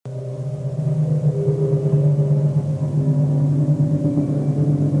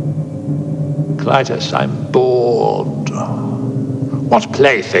Clytus, I'm bored. What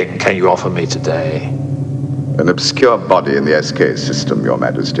plaything can you offer me today? An obscure body in the SK system, Your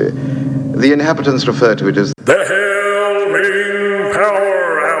Majesty. The inhabitants refer to it as the Hellming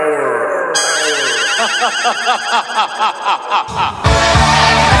Power Hour.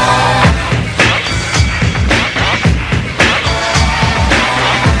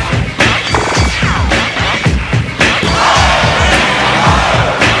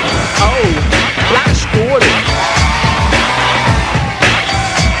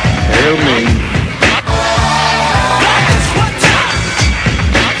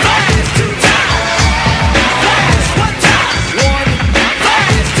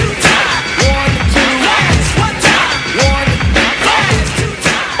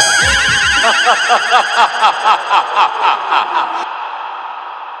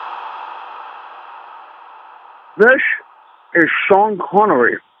 This is Sean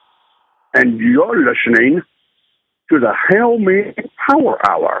Connery, and you're listening to the Hellming Power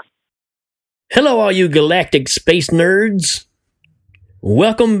Hour. Hello, all you galactic space nerds.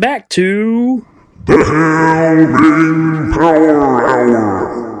 Welcome back to the Hellming Power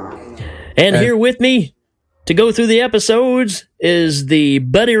Hour. And here with me to go through the episodes is the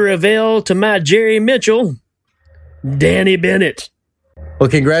Buddy Revell to my Jerry Mitchell, Danny Bennett. Well,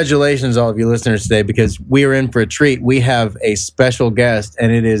 congratulations, all of you listeners today, because we are in for a treat. We have a special guest,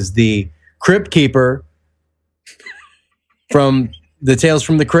 and it is the Crypt Keeper from the Tales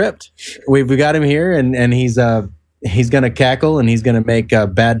from the Crypt. We got him here, and he's going to cackle, and he's going to make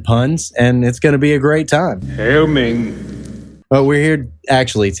bad puns, and it's going to be a great time. Hail Ming. Well, we're here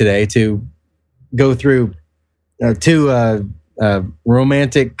actually today to go through two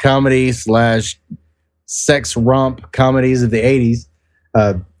romantic comedy / sex romp comedies of the 80s.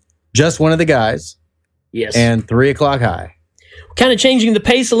 Just One of the Guys. Yes. And 3 O'Clock High. Kind of changing the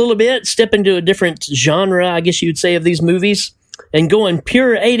pace a little bit, step into a different genre, I guess you'd say, of these movies, and going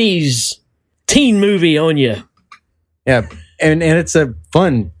pure 80s teen movie on you. Yeah, and it's a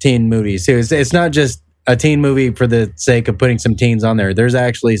fun teen movie, too. It's not just a teen movie for the sake of putting some teens on there. There's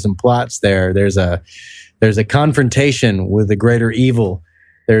actually some plots there. There's a confrontation with the greater evil.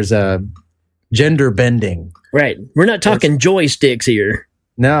 There's a gender bending. Right. We're not talking joysticks here.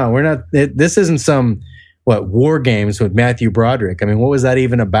 No, we're not. This isn't some, War Games with Matthew Broderick. I mean, what was that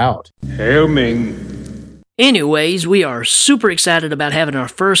even about? Hail Ming. Anyways, we are super excited about having our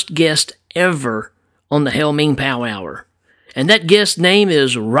first guest ever on the Hellming Power Hour. And that guest name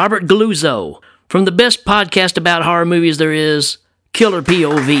is Robert Galuzzo from the best podcast about horror movies there is, Killer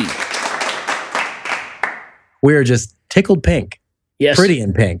POV. We are just tickled pink. Yes. Pretty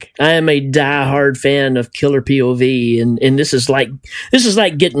in pink. I am a diehard fan of Killer POV, and this is like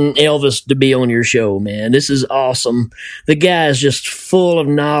getting Elvis to be on your show, man. This is awesome. The guy is just full of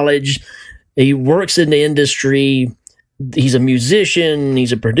knowledge. He works in the industry. He's a musician.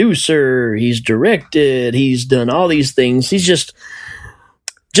 He's a producer. He's directed. He's done all these things. He's just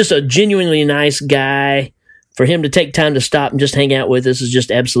a genuinely nice guy. For him to take time to stop and just hang out with us is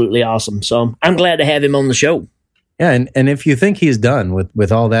just absolutely awesome. So I'm glad to have him on the show. Yeah, and if you think he's done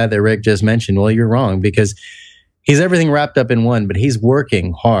with all that Rick just mentioned, well, you're wrong, because he's everything wrapped up in one, but he's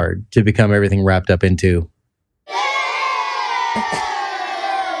working hard to become everything wrapped up in two.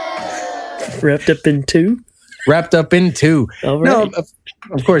 Wrapped up in two? Wrapped up in two. All right. No,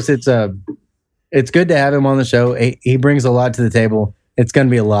 of course, it's good to have him on the show. He brings a lot to the table. It's going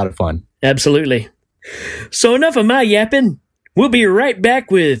to be a lot of fun. Absolutely. So enough of my yapping. We'll be right back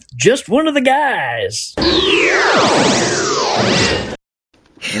with Just One of the Guys.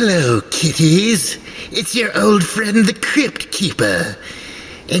 Hello, kitties. It's your old friend, the Crypt Keeper.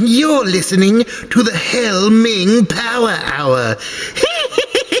 And you're listening to the Hellming Power Hour.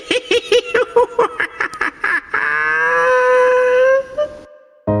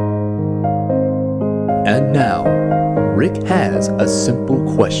 And now, Rick has a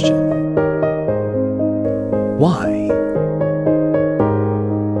simple question. Why?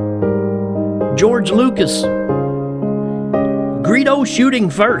 George Lucas. Greedo shooting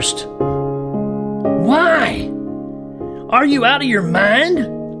first. Why? Are you out of your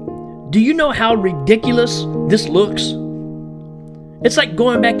mind? Do you know how ridiculous this looks? It's like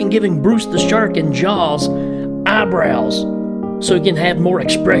going back and giving Bruce the Shark in Jaws eyebrows so he can have more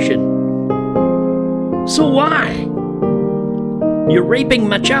expression. So why? You're raping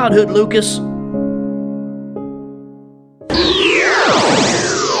my childhood, Lucas.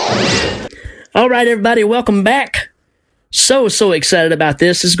 All right, everybody, welcome back. So excited about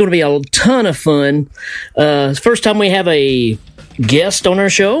this. This is going to be a ton of fun. First time we have a guest on our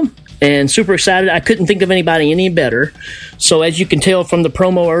show. and super excited. I couldn't think of anybody any better. So as you can tell from the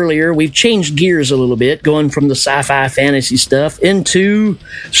promo earlier, we've changed gears a little bit, going from the sci-fi fantasy stuff into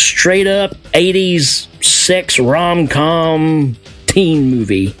straight up 80s sex rom-com teen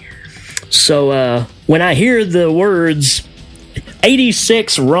movie. So when I hear the words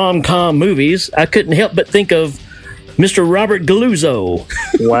 86 rom-com movies, I couldn't help but think of Mr. Robert Galuzzo.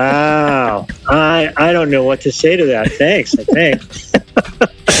 Wow. I don't know what to say to that. Thanks, I think.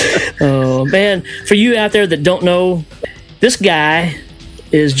 Oh, man. For you out there that don't know, this guy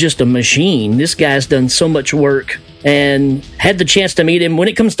is just a machine. This guy's done so much work and had the chance to meet him. When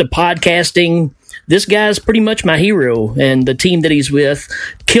it comes to podcasting, this guy's pretty much my hero, and the team that he's with,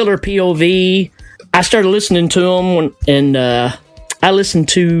 Killer POV. I started listening to him and I listened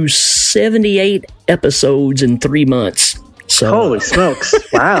to 78 episodes in 3 months. So, holy smokes.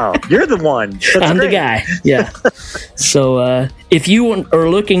 Wow. You're the one. I'm the guy. Yeah. So if you are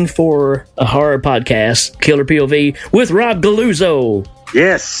looking for a horror podcast, Killer POV with Rob Galuzzo.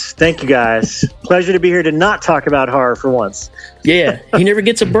 Yes. Thank you, guys. Pleasure to be here to not talk about horror for once. Yeah. He never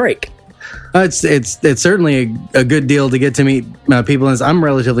gets a break. It's certainly a good deal to get to meet people. I'm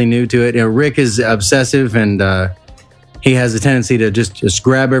relatively new to it. Rick is obsessive, and he has a tendency to just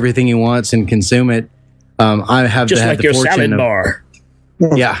grab everything he wants and consume it. I have just to have like the your fortune salad of, bar.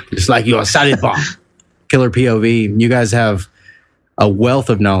 Yeah, just like your salad bar. Killer POV. You guys have a wealth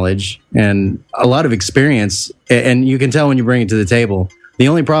of knowledge and a lot of experience, and you can tell when you bring it to the table. The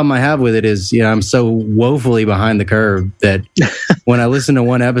only problem I have with it is, I'm so woefully behind the curve that when I listen to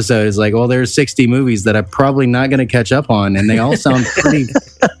one episode, it's like, well, there's 60 movies that I'm probably not going to catch up on, and they all sound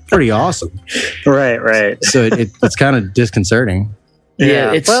pretty awesome. Right. So it's kind of disconcerting.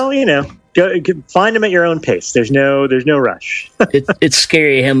 Yeah. Go find them at your own pace. There's no rush. It's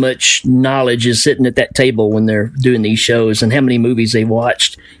scary how much knowledge is sitting at that table when they're doing these shows and how many movies they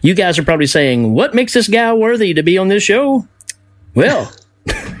watched. You guys are probably saying, what makes this guy worthy to be on this show? Well,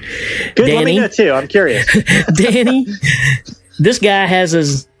 good, Danny, let me know too. I'm curious. Danny, this guy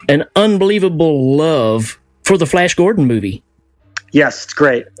has an unbelievable love for the Flash Gordon movie. Yes, it's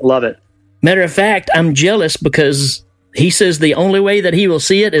great. Love it. Matter of fact, I'm jealous because he says the only way that he will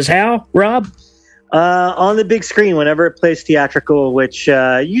see it is how, Rob? On the big screen whenever it plays theatrical, which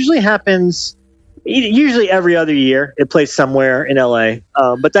usually happens every other year. It plays somewhere in LA.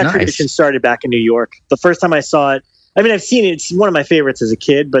 But that tradition started back in New York. The first time I saw it, I've seen it. It's one of my favorites as a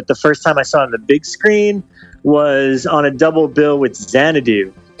kid, but the first time I saw it on the big screen was on a double bill with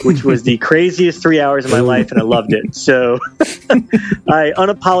Xanadu, which was the craziest 3 hours of my life, and I loved it. So I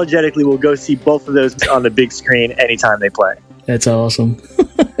unapologetically will go see both of those on the big screen anytime they play. That's awesome.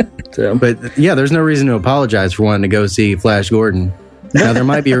 But yeah, there's no reason to apologize for wanting to go see Flash Gordon. Now, there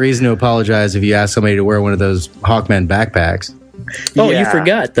might be a reason to apologize if you ask somebody to wear one of those Hawkman backpacks. Oh, yeah. You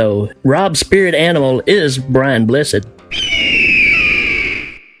forgot, though. Rob's spirit animal is Brian Blessed.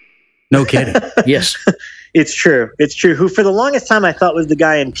 No kidding. Yes. It's true. Who for the longest time I thought was the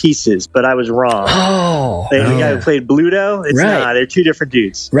guy in Pieces, but I was wrong. Oh. The guy who played Bluto? It's not. They're two different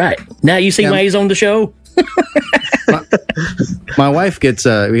dudes. Right. Now you see why he's on the show? My wife gets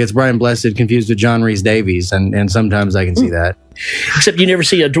Brian Blessed confused with John Rhys Davies, and sometimes I can see that. Except you never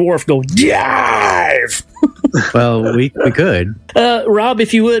see a dwarf go, dive! Well, we could. Rob,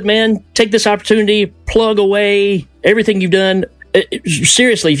 if you would, man, take this opportunity, plug away everything you've done.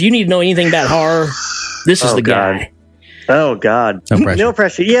 Seriously, if you need to know anything about horror, this is the guy. Oh, God. No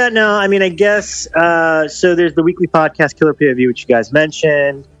pressure. Yeah, no, I guess, so there's the weekly podcast, Killer POV, which you guys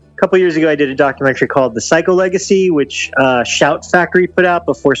mentioned. A couple years ago, I did a documentary called The Psycho Legacy, which Shout Factory put out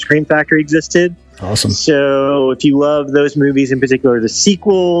before Scream Factory existed. Awesome. So if you love those movies, in particular the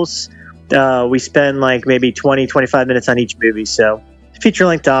sequels, we spend like maybe 20, 25 minutes on each movie. So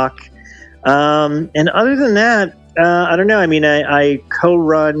feature-length doc. And other than that, I don't know. I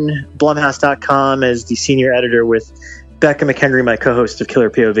co-run Blumhouse.com as the senior editor with Becca McHenry, my co-host of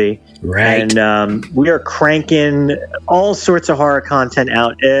Killer POV. Right. And we are cranking all sorts of horror content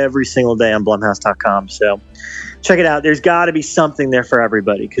out every single day on Blumhouse.com. So check it out. There's got to be something there for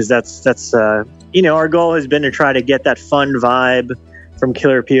everybody, because that's our goal has been to try to get that fun vibe from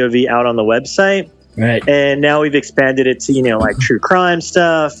Killer POV out on the website. Right. And now we've expanded it to, like true crime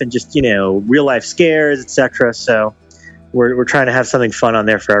stuff and just, real life scares, etc. So we're trying to have something fun on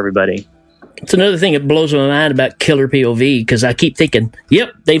there for everybody. It's another thing that blows my mind about Killer POV, because I keep thinking,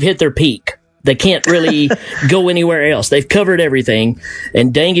 yep, they've hit their peak. They can't really go anywhere else. They've covered everything.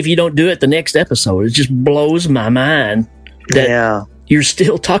 And dang, if you don't do it the next episode, it just blows my mind that you're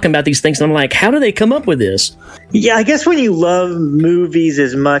still talking about these things. And I'm like, how do they come up with this? Yeah, I guess when you love movies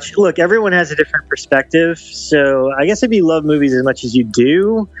as much, look, everyone has a different perspective. So I guess if you love movies as much as you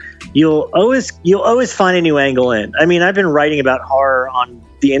do, you'll always find a new angle in. I mean, I've been writing about horror on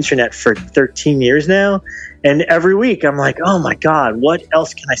the internet for 13 years now. And every week I'm like, oh my God, what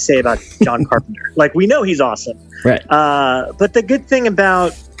else can I say about John Carpenter? Like, we know he's awesome. Right. But the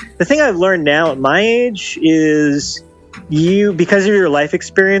thing I've learned now at my age is because of your life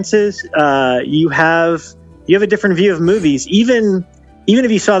experiences, you have a different view of movies, even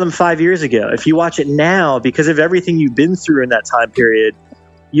if you saw them 5 years ago. If you watch it now, because of everything you've been through in that time period,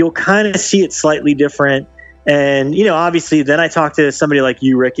 you'll kind of see it slightly different. And, obviously then I talk to somebody like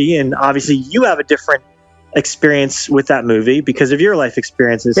you, Ricky, and obviously you have a different experience with that movie because of your life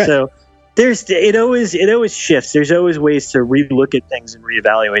experiences. Right. So it always shifts. There's always ways to relook at things and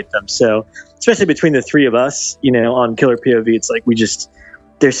reevaluate them. So especially between the three of us, on Killer POV, it's like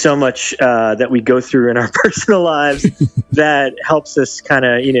there's so much that we go through in our personal lives that helps us kind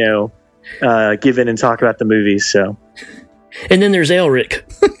of, give in and talk about the movies. So. And then there's Elric.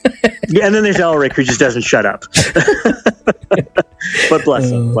 Yeah, and then there's Elric, who just doesn't shut up. But bless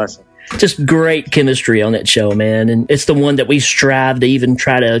him. Just great chemistry on that show, man. And it's the one that we strive to even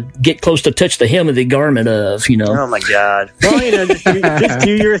try to get close to touch the hem of the garment of, Oh my God. Well, just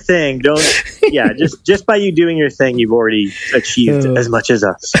do your thing. Just by you doing your thing, you've already achieved as much as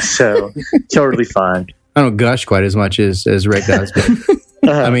us. So totally fine. I don't gush quite as much as Rick does, but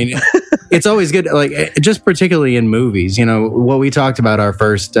I mean, it's always good, like, just particularly in movies, what we talked about our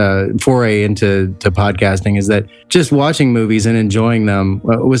first foray into podcasting is that just watching movies and enjoying them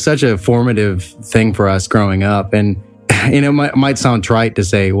was such a formative thing for us growing up. And, it might sound trite to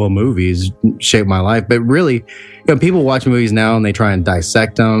say, well, movies shaped my life, but really, people watch movies now and they try and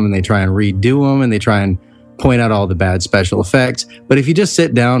dissect them and they try and redo them and they try and point out all the bad special effects. But if you just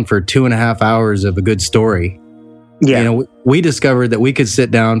sit down for 2.5 hours of a good story, we discovered that we could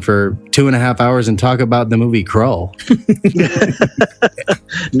sit down for 2.5 hours and talk about the movie Krull.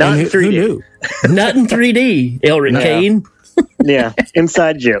 Not in 3D. Who knew? Not in 3D, Elric Kane. Yeah,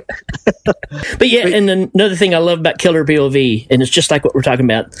 inside joke. But yeah, and another thing I love about Killer POV, and it's just like what we're talking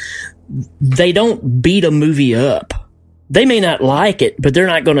about, they don't beat a movie up. They may not like it, but they're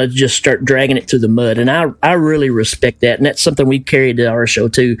not going to just start dragging it through the mud. And I really respect that. And that's something we've carried to our show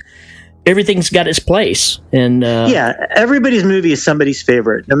too. Everything's got its place. And everybody's movie is somebody's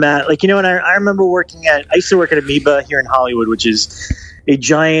favorite. No matter, and I remember I used to work at Amoeba here in Hollywood, which is a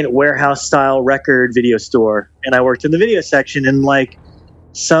giant warehouse style record video store. And I worked in the video section, and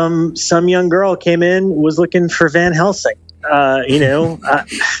some young girl came in, was looking for Van Helsing.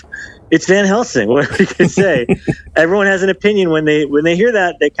 It's Van Helsing. What are you going to say? Everyone has an opinion when they hear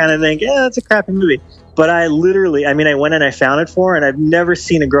that. They kind of think, yeah, it's a crappy movie. But I went and I found it for her, and I've never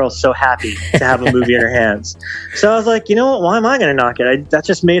seen a girl so happy to have a movie in her hands. So I was like, you know what? Why am I going to knock it? That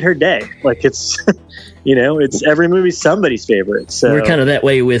just made her day. It's, it's every movie's somebody's favorite. So we're kind of that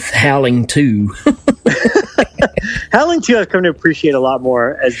way with Howling 2. Howling 2 I've come to appreciate a lot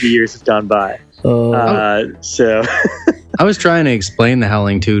more as the years have gone by. So I was trying to explain The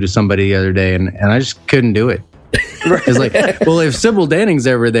Howling 2 to somebody the other day, and I just couldn't do it. It's like, well, if Sybil Danning's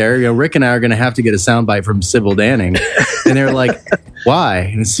ever there, Rick and I are going to have to get a soundbite from Sybil Danning. And they're like, why?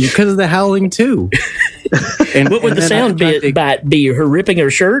 And it's because of The Howling 2. And what would the sound bite be? Her ripping her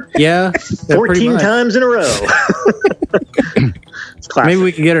shirt? Yeah. 14 times in a row. Maybe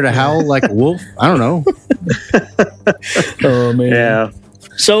we could get her to howl like a wolf. I don't know. Oh, man. Yeah.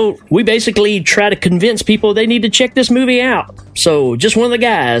 So we basically try to convince people they need to check this movie out. So just one of the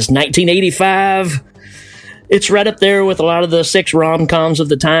guys, 1985. It's right up there with a lot of the 6 rom-coms of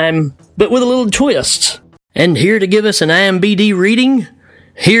the time, but with a little twist. And here to give us an IMDb reading,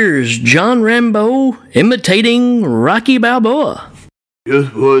 here's John Rambo imitating Rocky Balboa.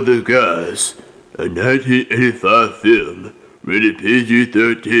 Just one of the guys, a 1985 film, rated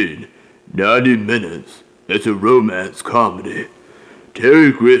PG-13, 90 minutes. It's a romance comedy.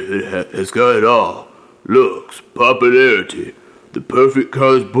 Terry Griffin has got it all. Looks, popularity, the perfect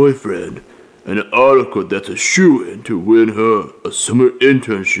college boyfriend, and an article that's a shoo-in to win her a summer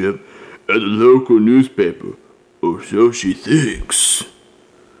internship at the local newspaper, or so she thinks.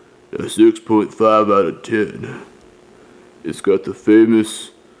 A 6.5 out of 10. It's got the famous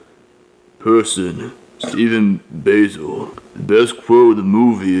person, Stephen Basil. The best quote of the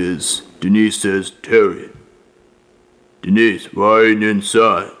movie is, Denise says, Terry, Denise, why are you in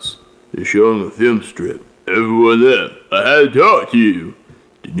science? They're showing a film strip. Everyone there, I had to talk to you.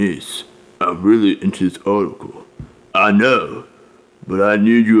 Denise, I'm really into this article. I know, but I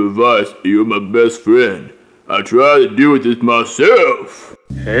need your advice. You're my best friend. I tried to do this myself.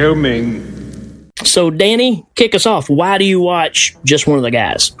 Hail Ming. So, Danny, kick us off. Why do you watch Just One of the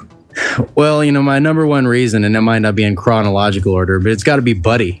Guys? Well, my number one reason, and it might not be in chronological order, but it's got to be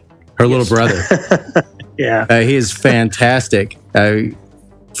Buddy, her little brother. Yeah. He is fantastic. He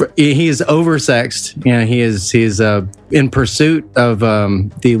is oversexed. He is in pursuit of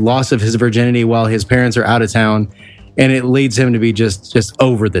the loss of his virginity while his parents are out of town, and it leads him to be just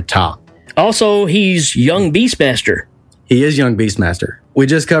over the top. Also, he's young Beastmaster. He is young Beastmaster. We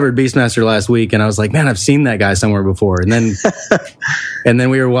just covered Beastmaster last week, and I was like, man, I've seen that guy somewhere before. And then,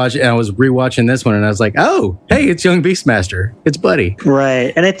 we were watching. And I was rewatching this one, and I was like, oh, hey, it's young Beastmaster. It's Buddy.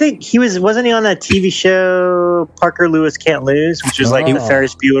 Right, and I think wasn't he on that TV show Parker Lewis Can't Lose, which was like the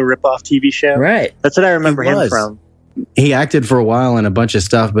Ferris Bueller ripoff TV show. Right, that's what I remember him from. He acted for a while in a bunch of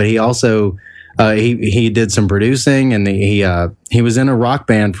stuff, but he also he did some producing, and he was in a rock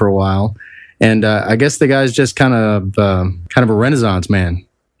band for a while. And I guess the guy's just kind of a Renaissance man.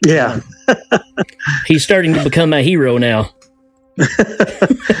 Yeah, he's starting to become my hero now.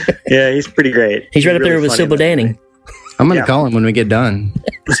 Yeah, he's pretty great. He's right up there with Sybil Danning. I'm going to call him when we get done.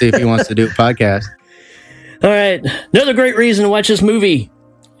 See if he wants to do a podcast. All right, another great reason to watch this movie.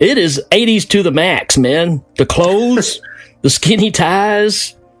 It is 80s to the max, man. The clothes, the skinny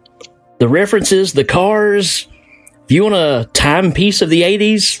ties, the references, the cars. If you want a timepiece of the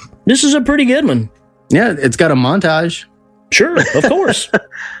 80s, this is a pretty good one. Yeah, it's got a montage. Sure, of course.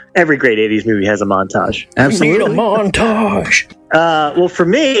 Every great 80s movie has a montage. Absolutely. We need a montage. Well, for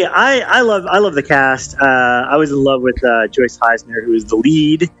me, I love the cast. I was in love with Joyce Heisner, who is the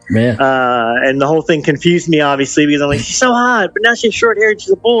lead. Yeah. And the whole thing confused me, obviously, because I'm like, she's so hot, but now she's short hair and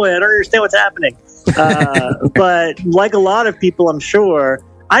she's a boy. I don't understand what's happening. But like a lot of people, I'm sure,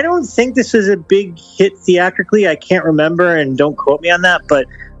 I don't think this was a big hit theatrically. I can't remember, and don't quote me on that, but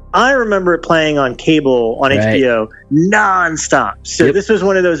I remember it playing on cable on HBO nonstop. So this was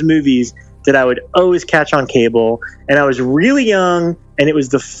one of those movies that I would always catch on cable. And I was really young, and it was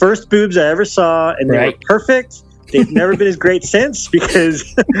the first boobs I ever saw, and they were perfect. They've never been as great since,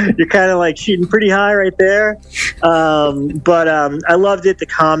 because you're kind of like shooting pretty high right there. But I loved it, the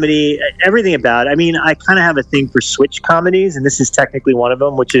comedy, everything about it. I mean, I kind of have a thing for switch comedies, and this is technically one of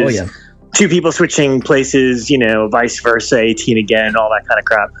them, which is two people switching places, vice versa, 18 again, all that kind of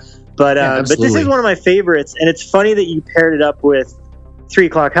crap. But this is one of my favorites, and it's funny that you paired it up with 3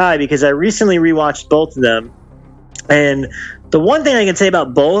 O'Clock High, because I recently rewatched both of them. And the one thing I can say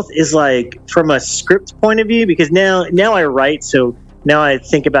about both is, like, from a script point of view, because now I write, so now I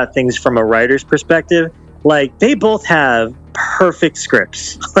think about things from a writer's perspective. Like, they both have perfect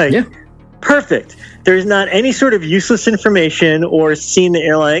scripts. Perfect. There's not any sort of useless information or scene that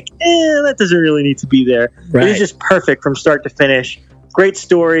you're like, that doesn't really need to be there. Right. It is just perfect from start to finish. Great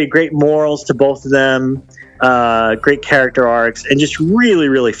story, great morals to both of them, great character arcs, and just really,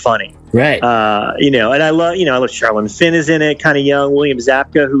 really funny. Right. And I love Charlene Finn is in it, kind of young. William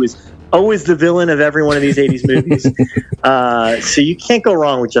Zabka, who is always the villain of every one of these 80s movies. So you can't go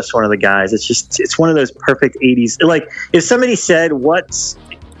wrong with Just One of the Guys. It's one of those perfect 80s. Like, if somebody said what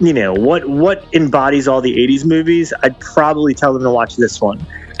embodies all the 80s movies, I'd probably tell them to watch this one.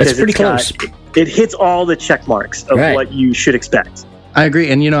 That's pretty close. It hits all the check marks of what you should expect. I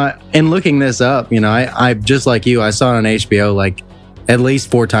agree. And, in looking this up, I just like you, I saw it on HBO like at least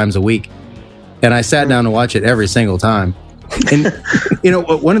 4 times a week. And I sat down to watch it every single time. And,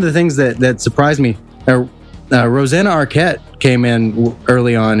 one of the things that surprised me, Rosanna Arquette came in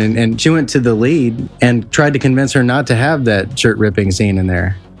early on, and she went to the lead and tried to convince her not to have that shirt ripping scene in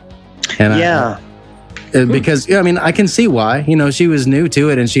there. And because I can see why. She was new to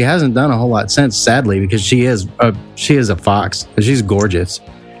it, and she hasn't done a whole lot since, sadly, because she is a fox. She's gorgeous.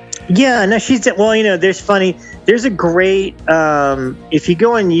 Yeah, no, there's a great, if you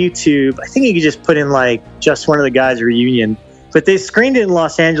go on YouTube, I think you could just put in like Just One of the Guys reunion, but they screened it in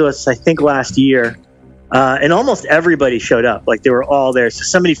Los Angeles, I think last year. And almost everybody showed up. Like, they were all there. So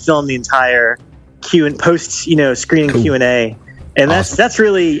somebody filmed the entire screening Q&A. And that's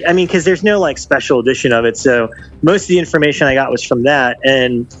really, because there's no like special edition of it. So most of the information I got was from that.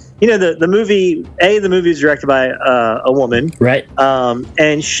 And, the movie is directed by a woman. Right.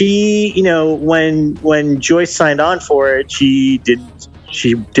 And she, when Joyce signed on for it, she didn't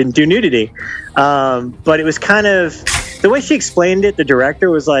do nudity. But it was kind of, the way she explained it, the director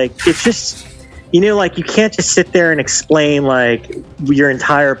was like, it's just, you can't just sit there and explain like your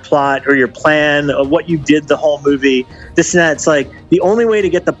entire plot or your plan of what you did the whole movie, this and that. It's like the only way to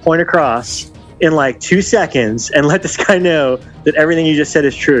get the point across in like 2 seconds and let this guy know that everything you just said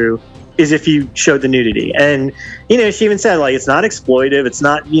is true is if you showed the nudity. And, she even said, like, it's not exploitive. It's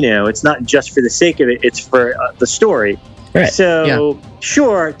not, it's not just for the sake of it. It's for the story. Right. So,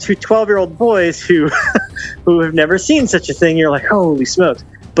 sure, to 12-year-old boys who have never seen such a thing, you're like, holy smokes.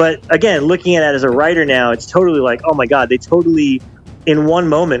 But again, looking at it as a writer now, it's totally like, oh my God, they totally, in one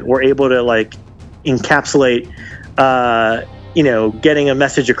moment, were able to like encapsulate, getting a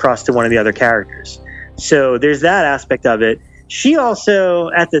message across to one of the other characters. So there's that aspect of it. She also,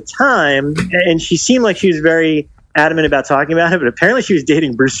 at the time, and she seemed like she was very adamant about talking about it, but apparently she was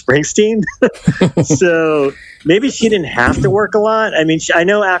dating Bruce Springsteen. So maybe she didn't have to work a lot. I mean, I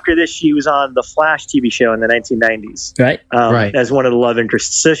know after this, she was on the Flash TV show in the 1990s. Right. As one of the love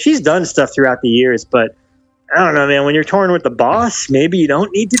interests. So she's done stuff throughout the years, but I don't know, man. When you're touring with the boss, maybe you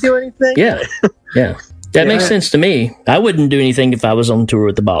don't need to do anything. Yeah. Yeah. That makes sense to me. I wouldn't do anything if I was on tour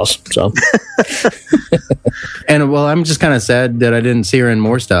with the boss. So, and well, I'm just kind of sad that I didn't see her in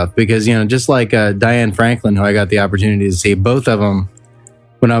more stuff because just like Diane Franklin, who I got the opportunity to see, both of them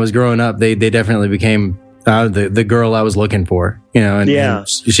when I was growing up, they definitely became the girl I was looking for. And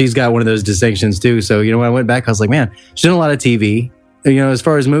she's got one of those distinctions too. So when I went back, I was like, man, she's done a lot of TV. As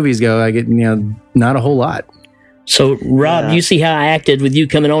far as movies go, I get not a whole lot. So, Rob, you see how I acted with you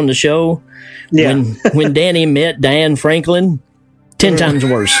coming on the show? Yeah. When Danny met Diane Franklin, 10 times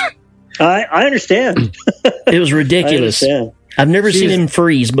worse. I understand. It was ridiculous. I've never seen him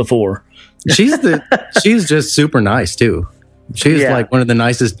freeze before. She's just super nice too. She's like one of the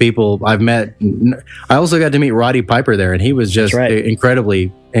nicest people I've met. I also got to meet Roddy Piper there, and he was just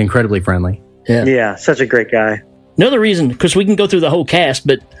incredibly, incredibly friendly. Yeah, such a great guy. Another reason, because we can go through the whole cast,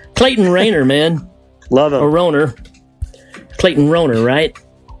 but Clayton Rayner, man. Love him. Or Roner. Clayton Roner, right?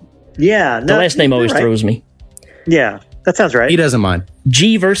 Yeah. The last name always throws me. Yeah, that sounds right. He doesn't mind.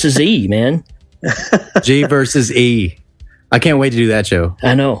 G versus E, man. G versus E. I can't wait to do that show.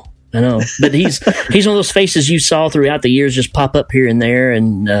 I know. But he's one of those faces you saw throughout the years just pop up here and there.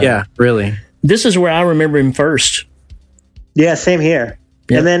 And yeah, really. This is where I remember him first. Yeah, same here.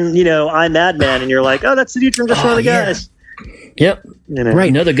 Yep. And then, I'm Madman, and you're like, oh, that's the dude from Just One of the Guys. Yep. Right.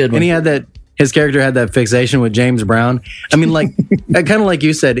 Another good one. And he had his character had that fixation with James Brown. I mean, like, kind of like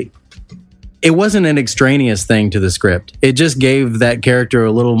you said, it wasn't an extraneous thing to the script. It just gave that character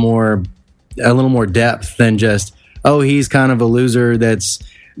a little more depth than just, oh, he's kind of a loser that's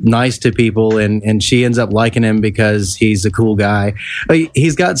nice to people, and she ends up liking him because he's a cool guy.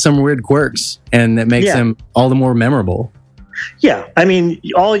 He's got some weird quirks, and that makes him all the more memorable. Yeah, I mean,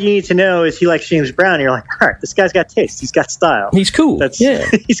 all you need to know is he likes James Brown, and you're like, all right, this guy's got taste. He's got style. He's cool.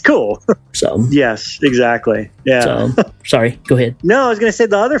 He's cool. So yes, exactly. Yeah. So, sorry, go ahead. No, I was going to say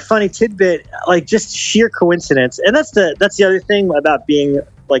the other funny tidbit, like just sheer coincidence, and that's the other thing about being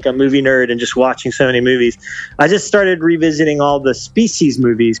like a movie nerd and just watching so many movies. I just started revisiting all the Species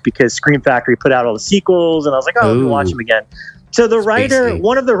movies because Scream Factory put out all the sequels, and I was like, oh, I'm going to watch them again. So the writer,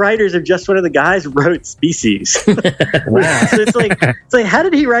 one of the writers of Just One of the Guys, wrote Species. Wow! So it's like, how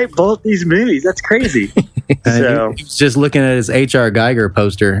did he write both these movies? That's crazy. So he was just looking at his H.R. Geiger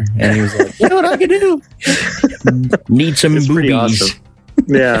poster, and he was like, "You know what I can do? Need some boobies." Awesome.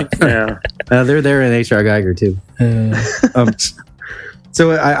 Yeah. They're there in H.R. Geiger too.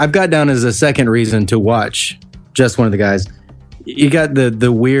 So I've got down as a second reason to watch Just One of the Guys. You got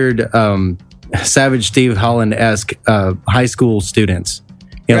the weird. Savage Steve Holland-esque high school students.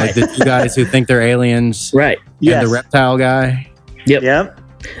 Like the two guys who think they're aliens. Right. And the reptile guy. Yep.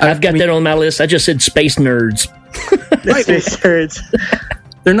 I've got that on my list. I just said space nerds. Right. Space nerds.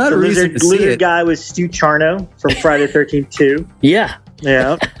 They're not a reason to see lizard it. guy was Stu Charno from Friday the 13th 2. Yeah.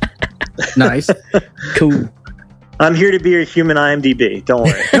 Nice. Cool. I'm here to be your human IMDb. Don't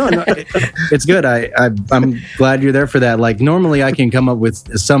worry. No, it's good. I'm glad you're there for that. Like normally I can come up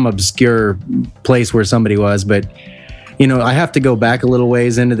with some obscure place where somebody was, but I have to go back a little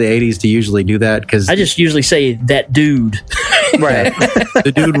ways into the 80s to usually do that because I just usually say that dude. Right.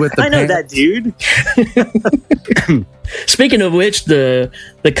 The dude with the I know that dude. Speaking of which, the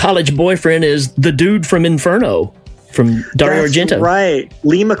college boyfriend is the dude from Inferno from Dario Argento. Right.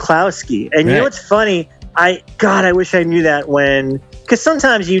 Lee McCloskey. And you know what's funny? I wish I knew that because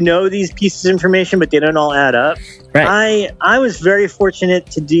sometimes these pieces of information, but they don't all add up. Right. I was very fortunate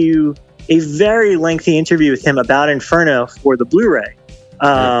to do a very lengthy interview with him about Inferno for the Blu-ray. It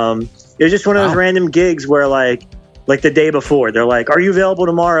was just one of those random gigs where like the day before, they're like, "Are you available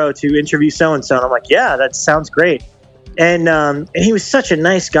tomorrow to interview so-and-so?" And I'm like, "Yeah, that sounds great." And he was such a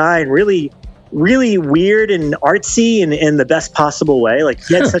nice guy and really, really weird and artsy in the best possible way. Like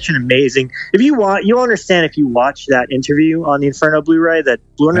he had such an amazing. If you want, you'll understand if you watch that interview on the Inferno Blu-ray that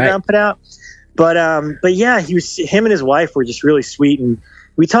Blue Underground put out. But yeah, him and his wife were just really sweet, and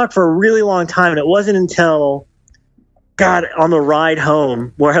we talked for a really long time, and it wasn't until on the ride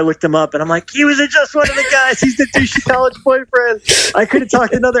home where I looked him up, and I'm like, he was just one of the guys. He's the douchey college boyfriend. I could have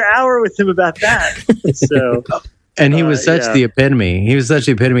talked another hour with him about that. So, and he was such the epitome. He was such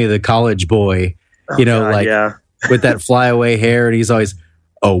the epitome of the college boy, with that flyaway hair, and he's always,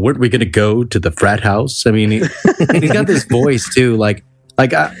 oh, weren't we going to go to the frat house? I mean, he's got this voice too. Like I've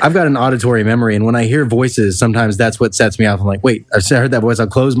got an auditory memory, and when I hear voices, sometimes that's what sets me off. I'm like, wait, I heard that voice. I'll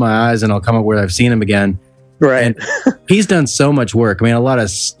close my eyes and I'll come up where I've seen him again. Right. And he's done so much work. I mean, a lot of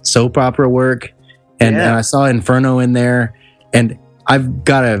soap opera work, and I saw Inferno in there, and I've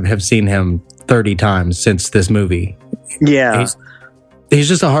got to have seen him 30 times since this movie. Yeah. He's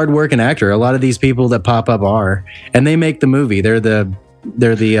just a hard-working actor. A lot of these people that pop up are, and they make the movie. They're the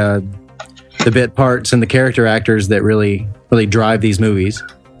bit parts and the character actors that really drive these movies.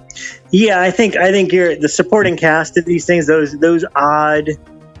 Yeah, I think you're the supporting cast of these things. Those odd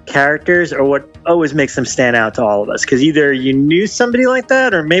characters are what always makes them stand out to all of us, because either you knew somebody like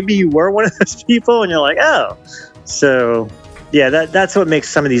that, or maybe you were one of those people, and you're like, oh. So yeah, that's what makes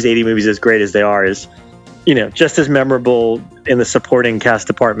some of these 80 movies as great as they are, is just as memorable in the supporting cast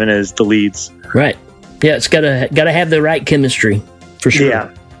department as the leads. Right. Yeah, it's gotta have the right chemistry for sure.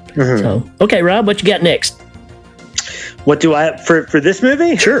 Yeah. Mm-hmm. So, okay, Rob, what you got next? What do I for this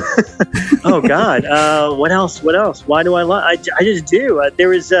movie? Sure. Oh God. What else? Why do I love? I just do. There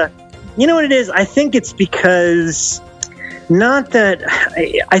was you know what it is? I think it's because not that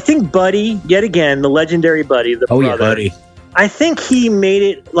I think Buddy, yet again, the legendary Buddy, the brother. Yeah, Buddy. I think he made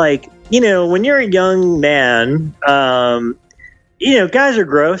it like, when you're a young man, guys are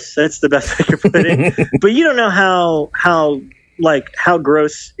gross. That's the best way to put it. But you don't know how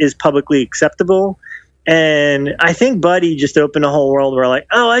gross is publicly acceptable. And I think Buddy just opened a whole world where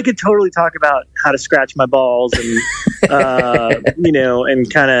I could totally talk about how to scratch my balls and,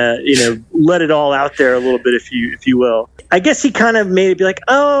 and kind of, let it all out there a little bit, if you will. I guess he kind of made it be like,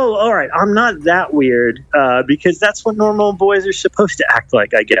 oh, all right, I'm not that weird, because that's what normal boys are supposed to act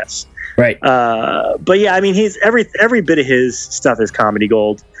like, I guess. Right. But yeah, I mean, he's every bit of his stuff is comedy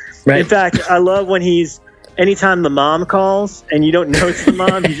gold. Right. In fact, I love when anytime the mom calls and you don't know it's the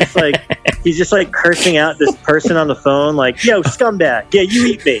mom, he's just like cursing out this person on the phone, like, yo, scumbag, yeah, you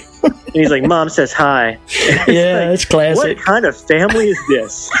eat me. And he's like, mom says hi. Yeah, that's classic. What kind of family is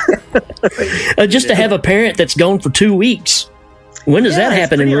this? Just to have a parent that's gone for 2 weeks. When does that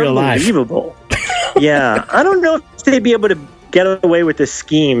happen in real life? Unbelievable. Yeah, I don't know if they'd be able to get away with this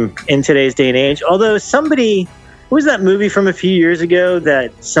scheme in today's day and age. Although what was that movie from a few years ago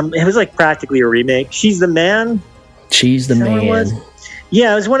it was like practically a remake? She's the Man? She's the Man.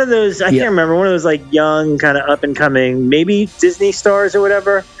 Yeah, it was one of those, I can't remember, one of those like young, kind of up and coming, maybe Disney stars or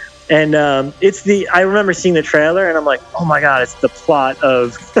whatever. And I remember seeing the trailer and I'm like, oh my God, it's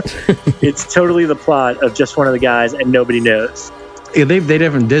it's totally the plot of Just One of the Guys and nobody knows. Yeah,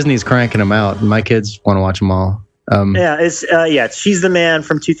 Disney's cranking them out and my kids want to watch them all. It's She's the Man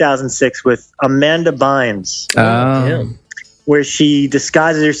from 2006 with Amanda Bynes, where she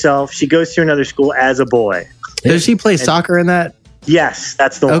disguises herself. She goes to another school as a boy. Does she play soccer in that? Yes,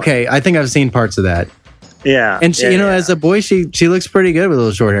 that's the one. Okay, I think I've seen parts of that. Yeah, and she, as a boy, she looks pretty good with a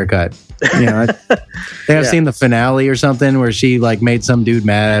little short haircut. I think I've seen the finale or something where she made some dude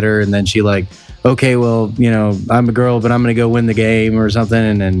mad at her, and then she okay, well, I'm a girl, but I'm going to go win the game or something,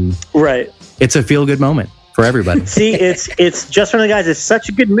 and then right, it's a feel good moment for everybody. See, it's Just One of the Guys. It's such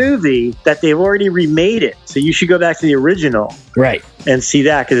a good movie that they've already remade it. So you should go back to the original, right, and see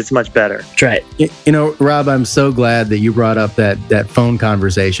that because it's much better. That's right. Rob, I'm so glad that you brought up that phone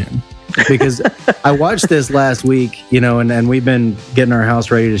conversation because I watched this last week. And we've been getting our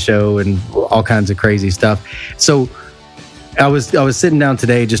house ready to show and all kinds of crazy stuff. So I was sitting down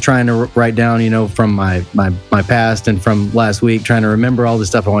today just trying to write down, from my past and from last week, trying to remember all the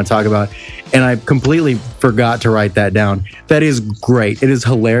stuff I want to talk about. And I completely forgot to write that down. That is great. It is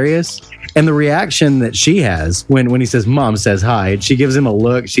hilarious. And the reaction that she has when he says, Mom says hi, and she gives him a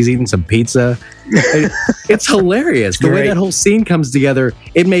look, she's eating some pizza. It's hilarious. The way that whole scene comes together,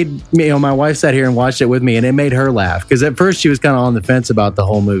 it made me, my wife sat here and watched it with me and it made her laugh. Because at first she was kind of on the fence about the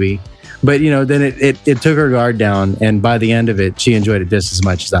whole movie. But, then it took her guard down, and by the end of it, she enjoyed it just as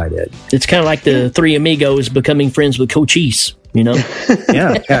much as I did. It's kind of like the three amigos becoming friends with Cochise,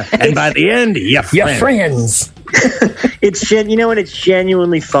 Yeah. And by the end, you're friends. It's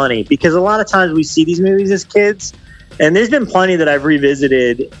genuinely funny, because a lot of times we see these movies as kids, and there's been plenty that I've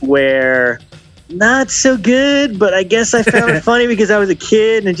revisited where not so good, but I guess I found it funny because I was a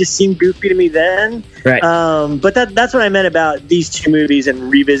kid and it just seemed goofy to me then. Right. But that's what I meant about these two movies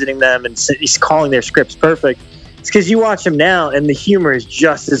and revisiting them and calling their scripts perfect, It's because you watch them now, and the humor is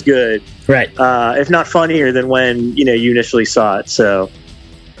just as good, right? If not funnier than when you initially saw it. So,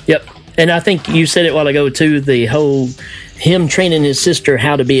 yep. And I think you said it a while ago too. The whole him training his sister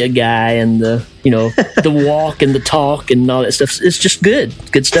how to be a guy, and the the walk and the talk and all that stuff. It's just good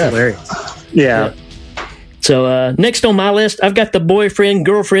stuff. Yeah. So next on my list, I've got the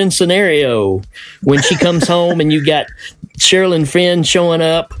boyfriend-girlfriend scenario. When she comes home and you got Cheryl and Finn showing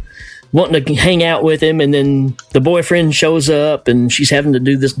up, wanting to hang out with him, and then the boyfriend shows up and she's having to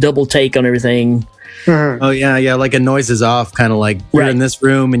do this double take on everything. Oh, yeah, like a noise is off, kind of like you're in this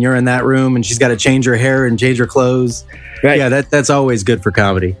room and you're in that room, and she's got to change her hair and change her clothes. Right. Yeah, that's always good for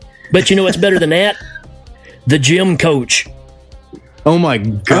comedy. But you know what's better than that? The gym coach. Oh my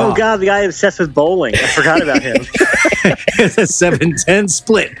God. Oh God, the guy obsessed with bowling. I forgot about him. It's a 7-10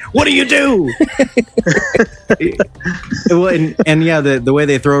 split. What do you do? Well, and yeah, the way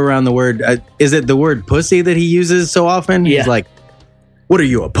they throw around the word, is it the word pussy that he uses so often? Yeah. He's like, what are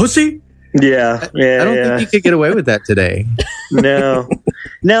you, a pussy? Yeah. I don't think you could get away with that today. No,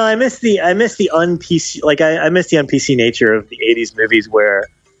 I miss the un-PC, like I miss the un-PC nature of the 80s movies where,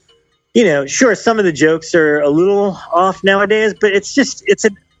 sure, some of the jokes are a little off nowadays, but it's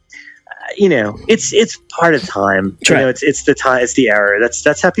part of time. Right. It's the time, it's the era.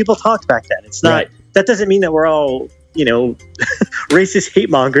 That's how people talked back then. It's not, that doesn't mean that we're all, racist hate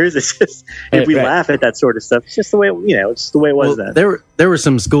mongers. It's just, if we laugh at that sort of stuff, it's just the way, it's the way it was then. There were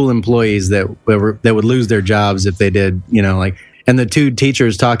some school employees that would lose their jobs if they did, and the two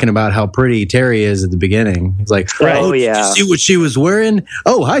teachers talking about how pretty Terry is at the beginning. It's like, did you see what she was wearing?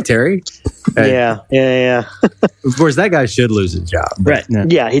 Oh, hi, Terry. Yeah. Of course, that guy should lose his job. Right.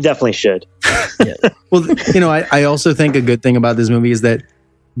 Yeah, he definitely should. Well, I also think a good thing about this movie is that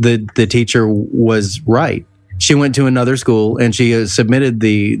the teacher was right. She went to another school and she submitted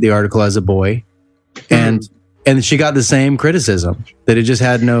the article as a boy, and she got the same criticism, that it just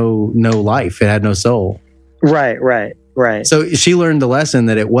had no life. It had no soul. Right. So she learned the lesson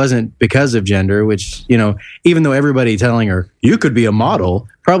that it wasn't because of gender, which, even though everybody telling her you could be a model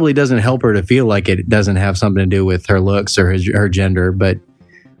probably doesn't help her to feel like it doesn't have something to do with her looks or her gender. But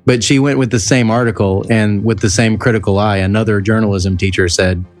she went with the same article, and with the same critical eye, another journalism teacher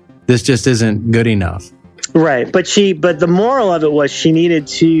said, this just isn't good enough. Right. But the moral of it was she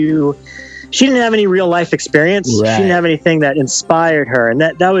didn't have any real life experience. Right. She didn't have anything that inspired her. And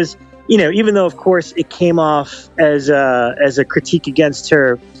that was, even though of course it came off as a critique against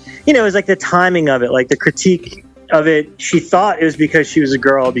her, it was like the timing of it, like the critique of it. She thought it was because she was a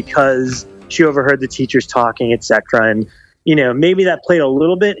girl, because she overheard the teachers talking, etc. And, maybe that played a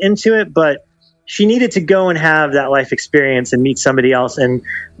little bit into it, but she needed to go and have that life experience and meet somebody else. And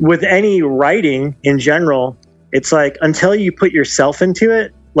with any writing in general, it's like, until you put yourself into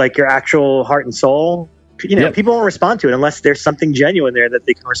it, like your actual heart and soul, people won't respond to it unless there's something genuine there that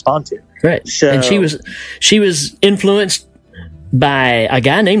they can respond to. Right. So, and she was influenced by a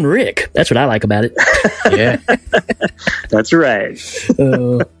guy named Rick. That's what I like about it. Yeah. That's right.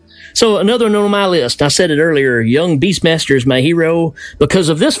 So another one on my list, I said it earlier, young Beastmaster is my hero because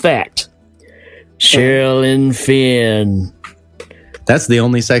of this fact. Cheryl and Finn. That's the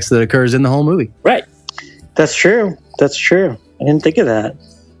only sex that occurs in the whole movie. Right. That's true. I didn't think of that.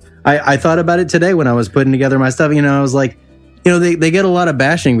 I thought about it today when I was putting together my stuff. I was like, they get a lot of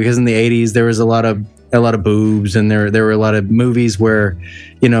bashing because in the 80s there was a lot of boobs, and there were a lot of movies where,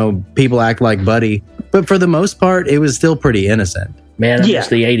 people act like Buddy. But for the most part, it was still pretty innocent. Man, I miss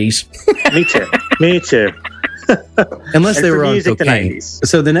the 80s. Me too. Unless and they were on music, cocaine. the 90s.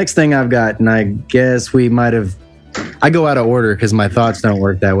 So the next thing I've got, and I guess we might have, I go out of order because my thoughts don't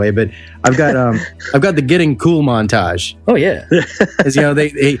work that way, but I've got the Getting Cool montage. Oh yeah. As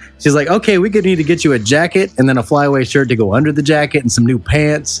she's like, okay, we could need to get you a jacket and then a flyaway shirt to go under the jacket and some new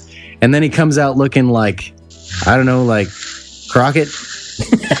pants. And then he comes out looking like, I don't know, like Crockett.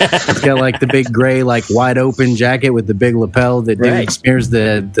 It's got like the big gray, like wide open jacket with the big lapel that dude smears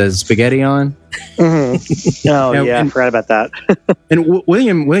the spaghetti on. Mm-hmm. Oh I forgot about that. And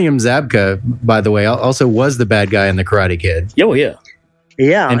William Zabka, by the way, also was the bad guy in The Karate Kid. Oh yeah.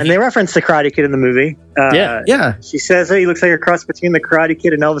 Yeah, and they reference the Karate Kid in the movie. Yeah. She says, "Hey, he looks like a cross between the Karate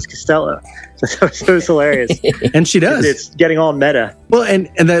Kid and Elvis Costello." So it was hilarious. And she does. It's getting all meta. Well, and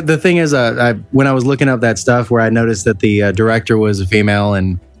the thing is, when I was looking up that stuff, where I noticed that the director was a female,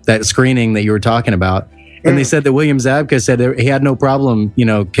 and that screening that you were talking about, and they said that William Zabka said that he had no problem,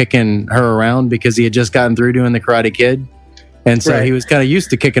 kicking her around because he had just gotten through doing the Karate Kid. And so he was kind of used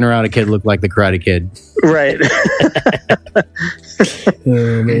to kicking around a kid looked like the Karate Kid. Right.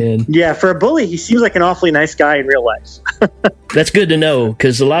 Oh, man. Yeah, for a bully, he seems like an awfully nice guy in real life. That's good to know,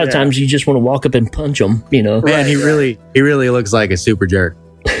 because a lot of times you just want to walk up and punch him, you know. Man, he really looks like a super jerk.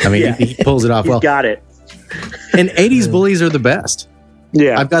 I mean, he pulls it off well. He's got it. And 80s bullies are the best.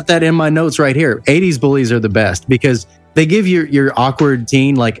 Yeah. I've got that in my notes right here. 80s bullies are the best because they give your awkward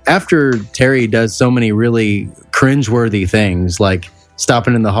teen, like after Terry does so many really cringeworthy things, like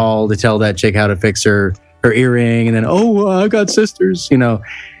stopping in the hall to tell that chick how to fix her earring, and then, I got sisters, you know.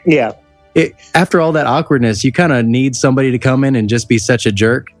 Yeah. After all that awkwardness, you kind of need somebody to come in and just be such a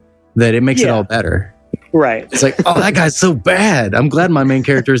jerk that it makes it all better. Right. It's like, that guy's so bad. I'm glad my main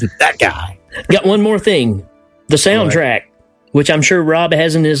character isn't that guy. Got one more thing. The soundtrack, which I'm sure Rob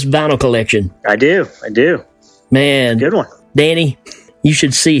has in his vinyl collection. I do. Man. Good one. Danny, you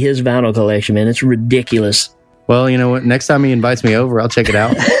should see his vinyl collection, man. It's ridiculous. Well, you know what? Next time he invites me over, I'll check it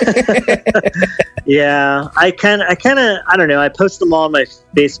out. Yeah, I don't know. I post them all on my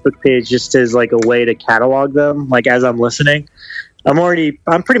Facebook page just as like a way to catalog them, like as I'm listening. I'm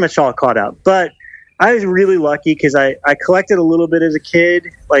pretty much all caught up. But I was really lucky because I collected a little bit as a kid,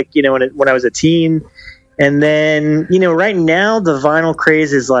 like, you know, when I was a teen. And then, you know, right now the vinyl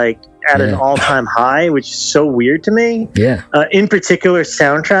craze is like at an all-time high, which is so weird to me. Yeah. In particular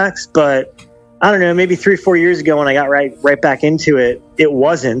soundtracks, but I don't know, maybe 3 or 4 years ago when I got right back into it, it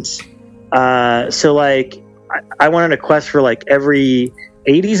wasn't. So like I went on a quest for like every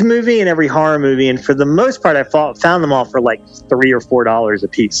 80s movie and every horror movie, and for the most part I found them all for like $3 or $4 a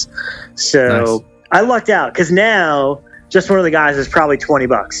piece. So nice. I lucked out because now Just One of the Guys is probably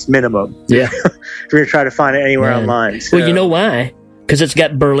 $20 minimum. Yeah. If you're gonna try to find it anywhere online. So. Well, you know why? Because it's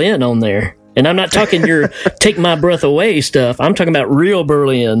got Berlin on there. And I'm not talking your take my breath away stuff. I'm talking about real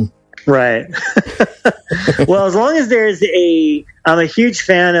Berlin. Right. Well, as long as I'm a huge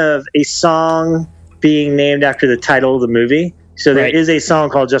fan of a song being named after the title of the movie. So there is a song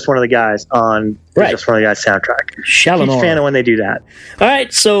called Just One of the Guys on the Just One of the Guys soundtrack. Huge fan of when they do that. All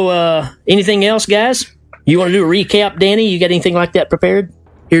right. So anything else, guys? You want to do a recap, Danny? You got anything like that prepared?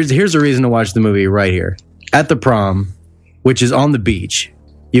 Here's a reason to watch the movie right here. At the prom, which is on the beach,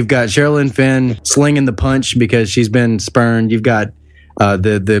 you've got Sherilyn Fenn slinging the punch because she's been spurned. You've got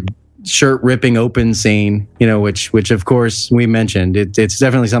the shirt ripping open scene, you know, which of course we mentioned. It's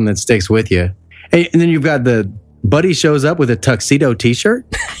definitely something that sticks with you. And then you've got the Buddy shows up with a tuxedo t-shirt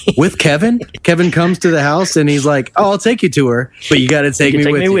with Kevin. Kevin comes to the house and he's like, I'll take you to her, but you got to take me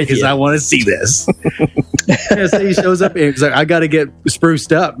with you because I want to see this. So he shows up and he's like, I got to get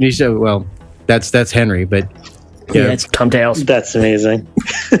spruced up. And he said, well, that's Henry, but yeah, it's Tom Tales. That's amazing.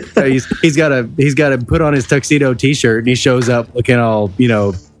 So he's got to put on his tuxedo t-shirt and he shows up looking all, you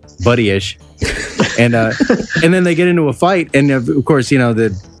know, Buddy-ish. And then they get into a fight. And of course, you know,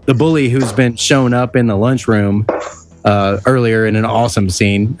 the bully who's been shown up in the lunchroom earlier in an awesome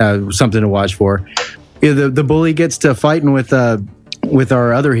scene, something to watch for. The bully gets to fighting with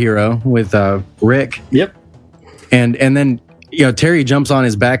our other hero, with Rick. Yep. And then, you know, Terry jumps on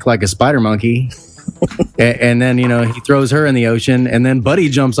his back like a spider monkey. And then, you know, he throws her in the ocean, and then Buddy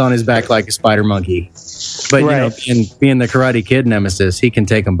jumps on his back like a spider monkey. But, you know, being the Karate Kid nemesis, he can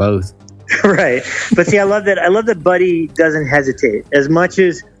take them both. Right. But see, I love that Buddy doesn't hesitate. As much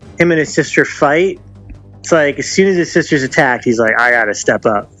as him and his sister fight, it's like as soon as his sister's attacked, he's like, I gotta step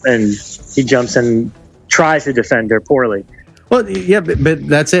up. And he jumps and tries to defend her poorly. Well, yeah, but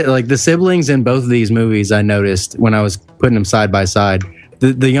that's it. Like the siblings in both of these movies, I noticed when I was putting them side by side,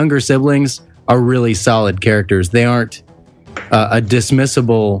 the younger siblings are really solid characters. They aren't a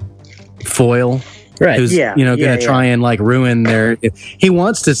dismissible foil. Right. Who's going to try and like ruin their. He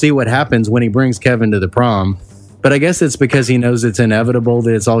wants to see what happens when he brings Kevin to the prom, but I guess it's because he knows it's inevitable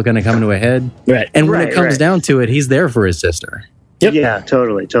that it's all going to come to a head. Right. And when it comes down to it, he's there for his sister. Yep. Yeah,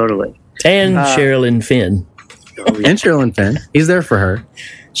 totally. And Sherilyn Fenn. And Sherilyn Fenn. He's there for her.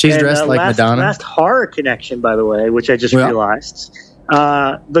 She's dressed like Madonna. Last horror connection, by the way, which I just realized.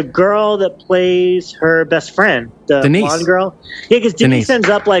 The girl that plays her best friend, the blonde girl. Yeah, because Denise ends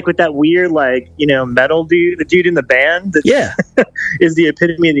up like with that weird, like, you know, metal dude, the dude in the band. That is the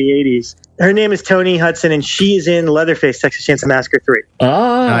epitome of the 80s. Her name is Toni Hudson, and she's in Leatherface, Texas Chainsaw Massacre 3.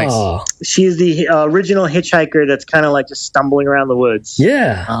 Oh. Nice. She's the original hitchhiker that's kind of like just stumbling around the woods.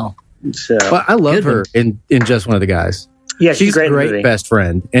 Yeah. Oh. So, well, I love her in Just One of the Guys. Yeah, she's a great best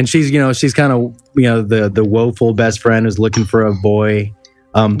friend, and she's kind of the woeful best friend who's looking for a boy.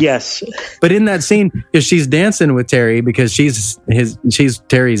 Yes, but in that scene, she's dancing with Terry because she's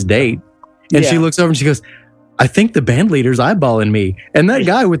Terry's date, and she looks over and she goes, "I think the band leader's eyeballing me." And that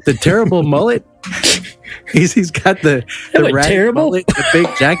guy with the terrible mullet, He's got the rat terrible. mullet, the big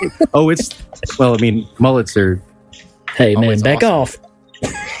jacket. Oh, mullets are. Hey man, back off.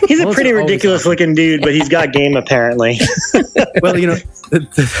 He's a pretty ridiculous looking dude, but he's got game apparently. Well,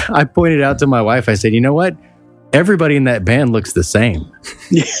 I pointed out to my wife, I said, you know what? Everybody in that band looks the same.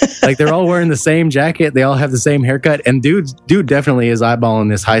 Like they're all wearing the same jacket. They all have the same haircut. And dude definitely is eyeballing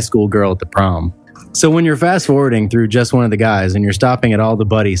this high school girl at the prom. So when you're fast forwarding through just one of the guys and you're stopping at all the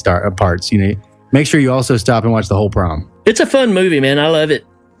buddy parts, make sure you also stop and watch the whole prom. It's a fun movie, man. I love it.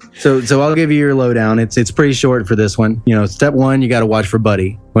 So I'll give you your lowdown. It's pretty short for this one. Step one, you got to watch for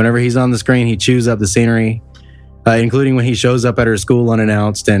Buddy. Whenever he's on the screen, he chews up the scenery, including when he shows up at her school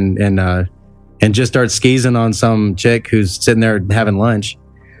unannounced and just starts skeezing on some chick who's sitting there having lunch.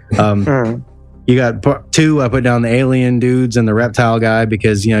 You got two, I put down the alien dudes and the reptile guy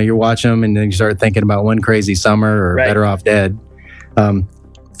because, you're watching them and then you start thinking about One Crazy Summer or Better Off Dead.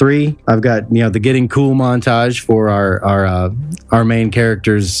 3, I've got, the Getting Cool montage for our main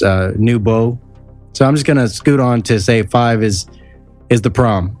character's new beau. So I'm just going to scoot on to say 5 is the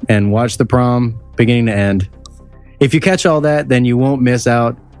prom, and watch the prom beginning to end. If you catch all that, then you won't miss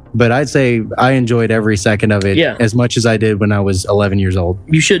out. But I'd say I enjoyed every second of it as much as I did when I was 11 years old.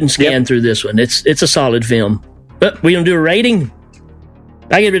 You shouldn't scan through this one. It's a solid film. But we going to do a rating?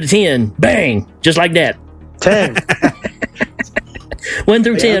 I give it a 10. Bang! Just like that. 10. 1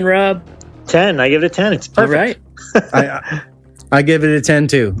 through 10, Rob. 10. I give it a 10. It's perfect. All right. I give it a 10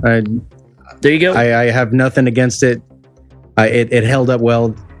 too. There you go. I have nothing against it. It held up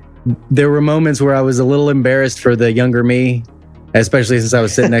well. There were moments where I was a little embarrassed for the younger me, especially since I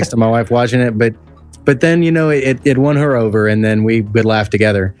was sitting next to my wife watching it. But then, it won her over, and then we would laugh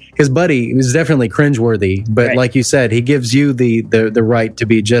together. Because Buddy was definitely cringeworthy, but like you said, he gives you the right to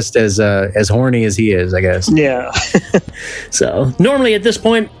be just as horny as he is, I guess. Yeah. So normally at this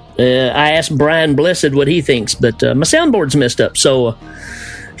point, I ask Brian Blessed what he thinks, but my soundboard's messed up, so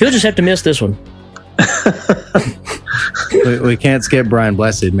he'll just have to miss this one. we can't skip Brian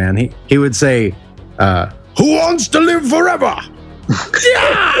Blessed, man. He would say, "Who wants to live forever?"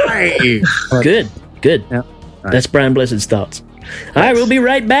 Die! Good. Yeah. Right. That's Brian Blessed's thoughts. All right, we'll be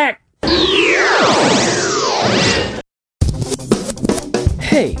right back.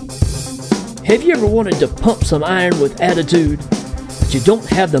 Hey, have you ever wanted to pump some iron with attitude, but you don't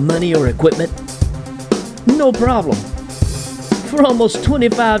have the money or equipment? No problem. For almost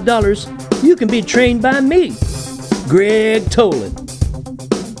 $25, you can be trained by me, Greg Tolan.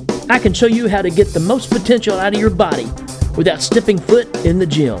 I can show you how to get the most potential out of your body without stepping foot in the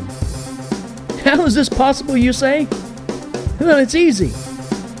gym. How is this possible, you say? Well, it's easy.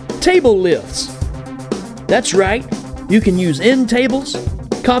 Table lifts. That's right. You can use end tables,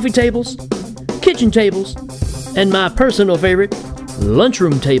 coffee tables, kitchen tables, and my personal favorite,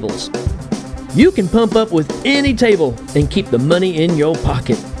 lunchroom tables. You can pump up with any table and keep the money in your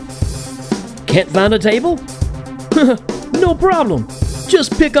pocket. Can't find a table? No problem.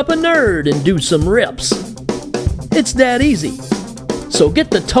 Just pick up a nerd and do some reps. It's that easy. So get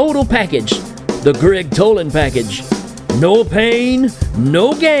the total package, the Greg Tolan package. No pain,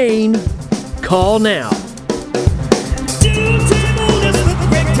 no gain. Call now.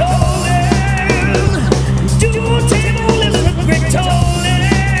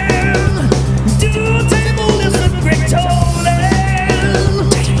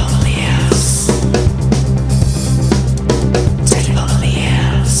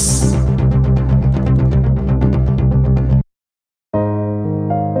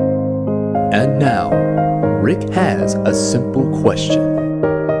 And now, Rick has a simple question.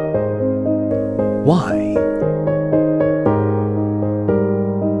 Why?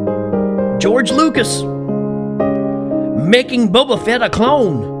 George Lucas making Boba Fett a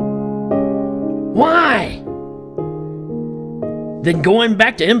clone. Why? Then going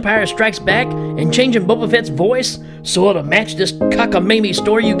back to Empire Strikes Back and changing Boba Fett's voice so it'll match this cockamamie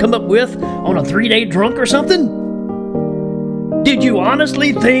story you come up with on a 3-day drunk or something? Did you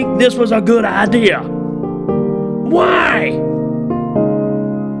honestly think this was a good idea? Why?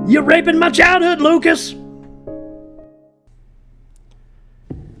 You're raping my childhood, Lucas!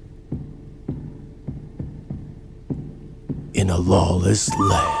 In a lawless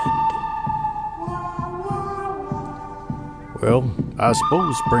land. Well, I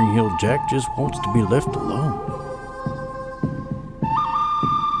suppose Spring Hill Jack just wants to be left alone.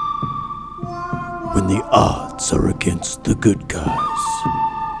 When the odds are against the good guys.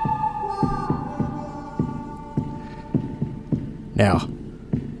 Now,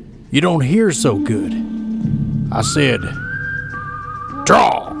 you don't hear so good. I said,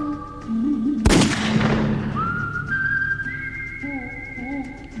 draw!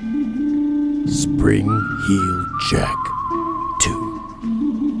 Spring Heel Jack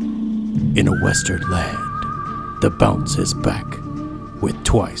 2. In a western land, the bounce is back with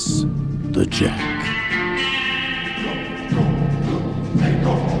twice the Jack.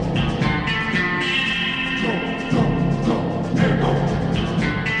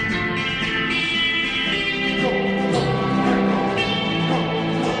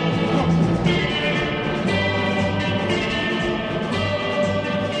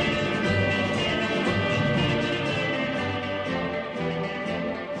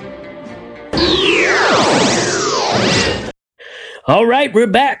 All right, we're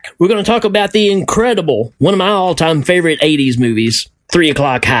back. We're going to talk about The Incredible, one of my all-time favorite 80s movies, 3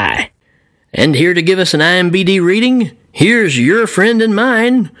 O'Clock High. And here to give us an IMDb reading, here's your friend and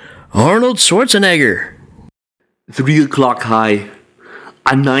mine, Arnold Schwarzenegger. 3 O'Clock High,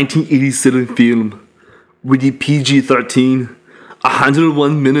 a 1987 film, rated PG-13,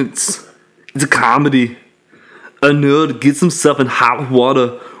 101 minutes. It's a comedy. A nerd gets himself in hot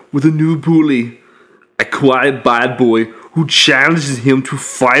water with a new bully, a quiet bad boy who challenges him to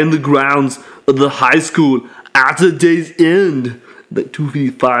fight on the grounds of the high school after the day's end. Like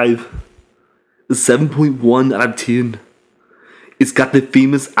 255. A 7.1 out of 10. It's got the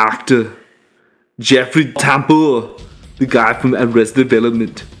famous actor Jeffrey Tambor, the guy from Arrested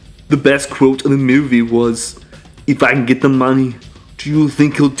Development. The best quote in the movie was, "If I can get the money, do you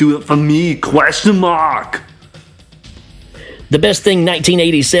think he'll do it for me? Question mark." The best thing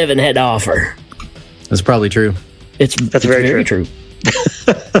 1987 had to offer. That's probably true. That's very true.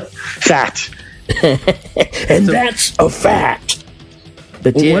 Fact. And that's a fact.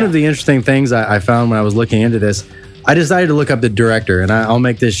 But well, one of the interesting things I found when I was looking into this, I decided to look up the director, and I'll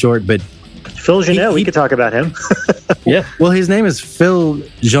make this short, but Phil Janot, we could talk about him. Yeah. Well, his name is Phil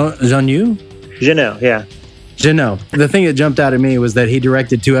Janot? Janot, yeah. Janot. The thing that jumped out at me was that he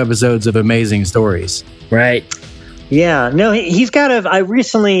directed 2 episodes of Amazing Stories. Right. Yeah, no, he's got I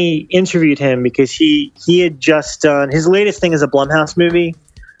recently interviewed him because he had just done, his latest thing is a Blumhouse movie,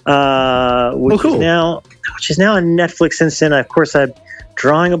 which is now on Netflix instant. Of course, I'm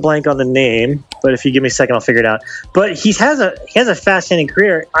drawing a blank on the name, but if you give me a second, I'll figure it out. But he has a fascinating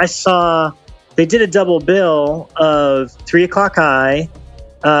career. I saw they did a double bill of 3 O'Clock High,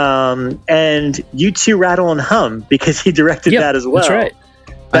 and U2 Rattle and Hum, because he directed that as well. That's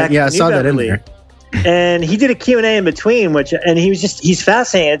right. I saw that in there. And he did a Q&A in between, and he's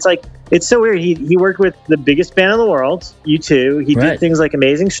fascinating. It's like, it's so weird. He worked with the biggest band in the world, U2. He did things like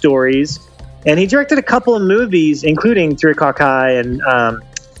Amazing Stories, and he directed a couple of movies, including 3 O'Clock High and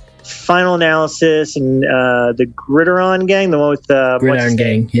Final Analysis and the Gridiron Gang, the one with the Gridiron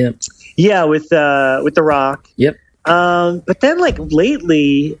Gang. Yep. Yeah, with The Rock. Yep. But then, like,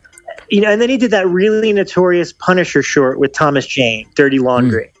 lately, and then he did that really notorious Punisher short with Thomas Jane, Dirty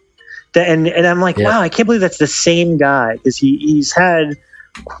Laundry. And I'm like, wow, I can't believe that's the same guy, because he's had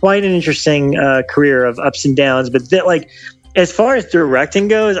quite an interesting career of ups and downs. But as far as directing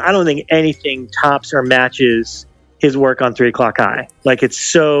goes, I don't think anything tops or matches his work on 3 O'Clock High. Like, it's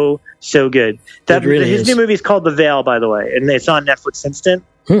so good. His new movie is called The Veil, by the way, and it's on Netflix Instant.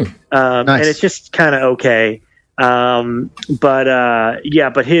 Nice. And it's just kind of okay.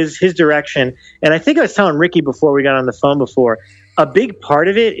 But his direction, and I think I was telling Ricky before we got on the phone before, a big part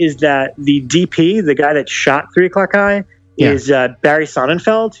of it is that the DP, the guy that shot 3 O'Clock High, is Barry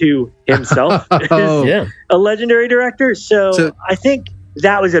Sonnenfeld, who himself is a legendary director. So I think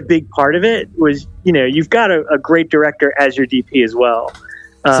that was a big part of it, was, you've got a great director as your DP as well.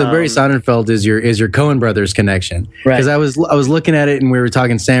 So Barry Sonnenfeld is your Coen Brothers connection, because I was looking at it and we were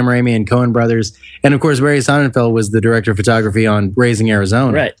talking Sam Raimi and Coen Brothers, and of course Barry Sonnenfeld was the director of photography on Raising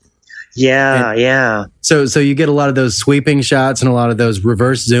Arizona. Right. Yeah. So you get a lot of those sweeping shots and a lot of those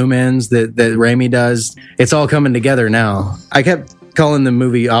reverse zoom ins that Raimi does. It's all coming together now. I kept calling the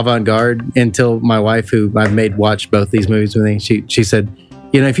movie avant-garde until my wife, who I've made watch both these movies with me, she said,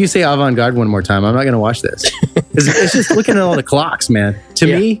 if you say avant-garde one more time, I'm not going to watch this. It's just looking at all the clocks, man. To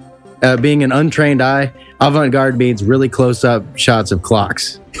me, being an untrained eye, avant-garde means really close-up shots of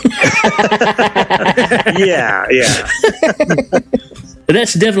clocks. Yeah.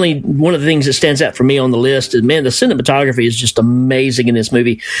 That's definitely one of the things that stands out for me on the list. Is, man, the cinematography is just amazing in this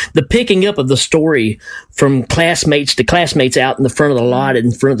movie. The picking up of the story from classmates to classmates out in the front of the lot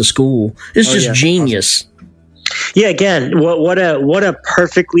in front of the school is just genius. Awesome. Yeah, again, what a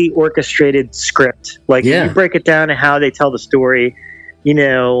perfectly orchestrated script. Like, you break it down to how they tell the story. In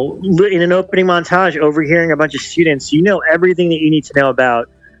an opening montage, overhearing a bunch of students, everything that you need to know about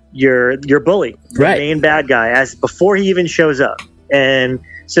your bully, the main bad guy, as before he even shows up. And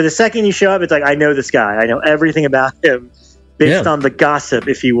so the second you show up, it's like, I know this guy. I know everything about him based on the gossip,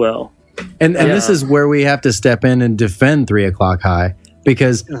 if you will. And this is where we have to step in and defend 3 O'Clock High,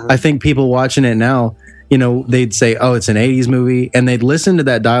 because I think people watching it now, you know, they'd say, oh, it's an 80s movie, and they'd listen to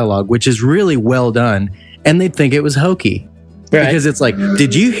that dialogue, which is really well done, and they'd think it was hokey. Right. Because it's like,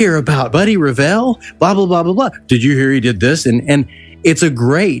 did you hear about Buddy Revell? Blah, blah, blah, blah, blah. Did you hear he did this? And it's a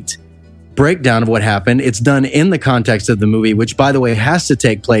great breakdown of what happened. It's done in the context of the movie, which, by the way, has to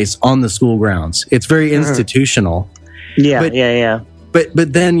take place on the school grounds. It's very institutional. Yeah.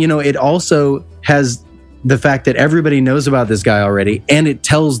 But then, you know, it also has the fact that everybody knows about this guy already, and it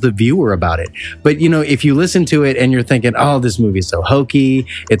tells the viewer about it. But, you know, if you listen to it and you're thinking, oh, this movie's so hokey,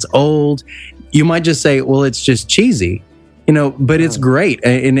 it's old, you might just say, well, it's just cheesy, you know, but it's great.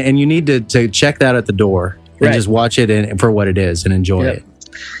 And you need to check that at the door and just watch it for what it is and enjoy it.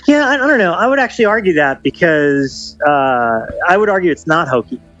 Yeah, I don't know. I would actually argue that, because I would argue it's not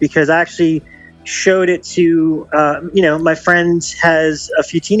hokey, because I actually showed it to, you know, my friend has a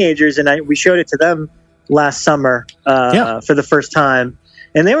few teenagers, and we showed it to them last summer for the first time,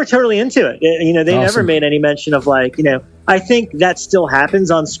 and they were totally into it. You know, they never made any mention of, like, you know, I think that still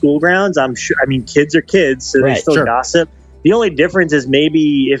happens on school grounds. I'm sure. I mean, kids are kids, so they still gossip. The only difference is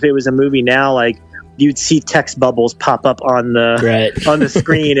maybe if it was a movie now, like, you'd see text bubbles pop up on the on the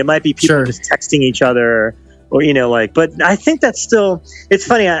screen. It might be people just texting each other, or, you know, like. But I think that's still. It's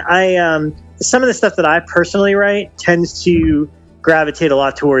funny. I some of the stuff that I personally write tends to gravitate a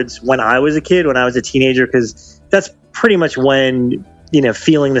lot towards when I was a kid, when I was a teenager, because that's pretty much when, you know,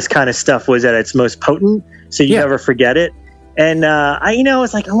 feeling this kind of stuff was at its most potent. So you never forget it. And I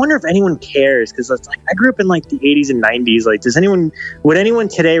was like, I wonder if anyone cares, because it's like I grew up in like the 80s and 90s. Like, would anyone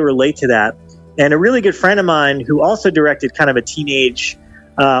today relate to that? And a really good friend of mine who also directed kind of a teenage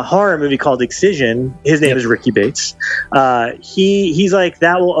horror movie called Excision, his name is Ricky Bates. He's like,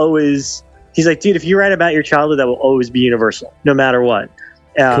 that will always. He's like, dude, if you write about your childhood, that will always be universal, no matter what.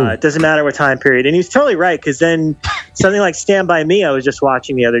 It doesn't matter what time period. And he's totally right, because then something like Stand By Me, I was just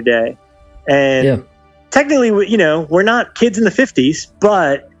watching the other day. And technically, you know, we're not kids in the 50s,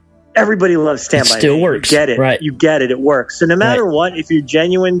 but everybody loves Stand By Me. It still works. You get it. Right. You get it. It works. So no matter what, if you're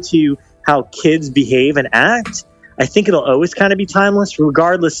genuine to how kids behave and act, I think it'll always kind of be timeless,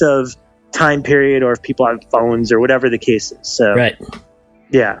 regardless of time period or if people have phones or whatever the case is. So,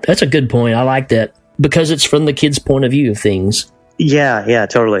 yeah. That's a good point. I like that, because it's from the kid's point of view of things. Yeah,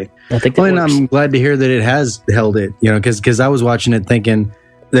 totally. I think and I'm glad to hear that it has held it, you know, because I was watching it thinking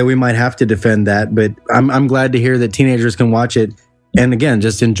that we might have to defend that, but I'm glad to hear that teenagers can watch it and, again,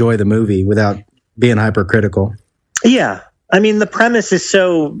 just enjoy the movie without being hypercritical. Yeah. I mean, the premise is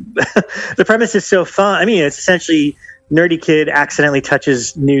so fun. I mean, it's essentially nerdy kid accidentally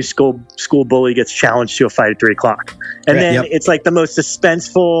touches new school bully, gets challenged to a fight at 3 o'clock. And then it's like the most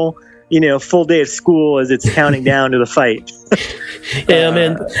suspenseful, you know, full day of school as it's counting down to the fight.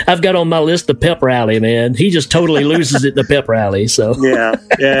 Man, I've got on my list the pep rally, man. He just totally loses it, the pep rally. So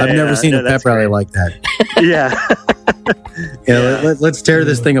I've never seen a pep rally like that. Let's tear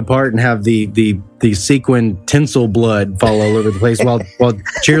this thing apart and have the sequin tinsel blood fall all over the place while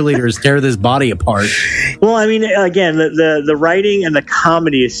cheerleaders tear this body apart. Well, I mean, again, the writing and the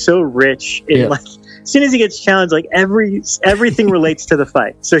comedy is so rich. Like, as soon as he gets challenged, like everything relates to the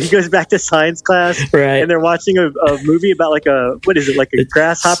fight. So he goes back to science class, and they're watching a movie about like a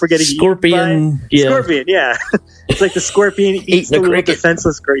grasshopper getting scorpion. Scorpion, yeah. It's like the scorpion eats the little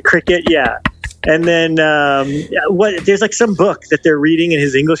defenseless cricket, yeah. And then there's like some book that they're reading in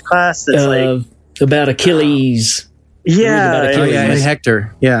his English class that's like about Achilles.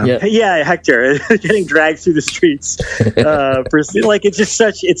 Hector. Hector getting dragged through the streets. Like, it's just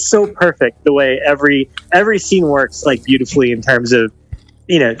it's so perfect the way every scene works, like, beautifully in terms of,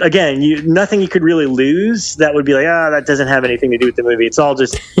 you know, again, nothing you could really lose that would be like, that doesn't have anything to do with the movie. It's all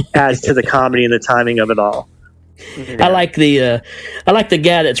just adds to the comedy and the timing of it all. I like the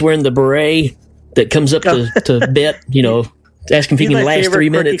guy that's wearing the beret that comes up to bet, you know, ask him if he can last 3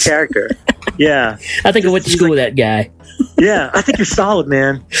 minutes. Character. Yeah. I think I went to school with that guy. Yeah, I think you're solid,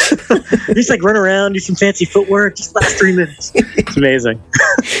 man. Just like run around, do some fancy footwork, just last 3 minutes. It's amazing.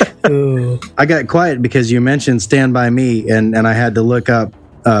 I got quiet because you mentioned Stand By Me, and I had to look up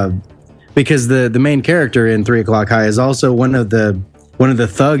because the main character in 3 O'Clock High is also one of the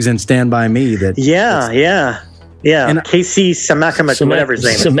thugs in Stand By Me. Yeah, and Casey Samakama, whatever his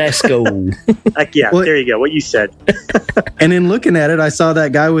name is. Samasco. There you go, what you said. And in looking at it, I saw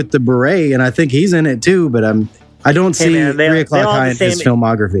that guy with the beret, and I think he's in it too, but I don't see 3 O'Clock High in his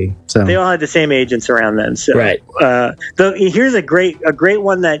filmography. So they all had the same agents around then. So here's a great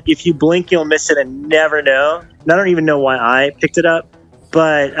one that if you blink, you'll miss it and never know. And I don't even know why I picked it up.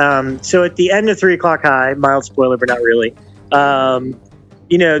 But so at the end of 3 O'Clock High, mild spoiler, but not really.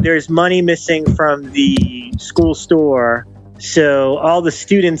 there's money missing from the school store. So all the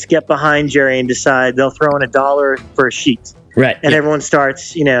students get behind Jerry and decide they'll throw in $1 for a sheet. Right. And everyone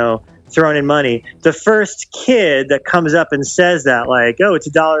starts, throwing in money. The first kid that comes up and says that, like, oh, it's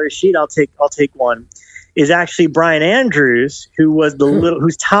 $1 a sheet, I'll take one, is actually Brian Andrews, who was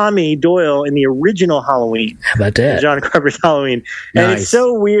who's Tommy Doyle in the original Halloween. How about that? John Carpenter's Halloween. Nice. And it's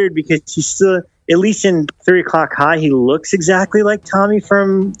so weird because he's still, at least in 3 O'Clock High, he looks exactly like Tommy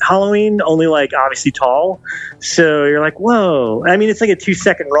from Halloween, only like obviously tall. So you're like, whoa. I mean, it's like a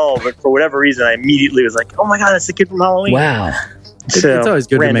 2-second roll, but for whatever reason, I immediately was like, oh my God, that's the kid from Halloween. Wow. So, it's always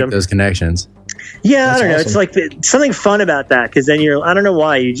good to make those connections. Yeah, That's I don't know. awesome. It's like something fun about that because then I don't know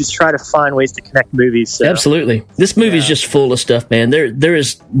why, you just try to find ways to connect movies. So. Absolutely. This movie's just full of stuff, man. There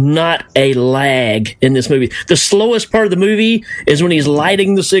is not a lag in this movie. The slowest part of the movie is when he's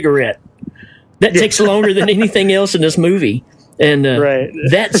lighting the cigarette. That takes longer than anything else in this movie. And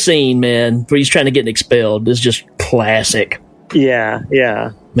that scene, man, where he's trying to get expelled is just classic. Yeah,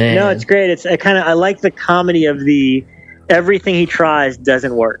 Man. No, it's great. I like the comedy of the everything he tries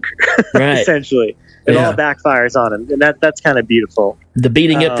doesn't work. Right. Essentially. It all backfires on him. And that's kind of beautiful. The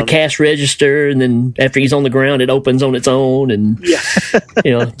beating up the cash register, and then after he's on the ground, it opens on its own, and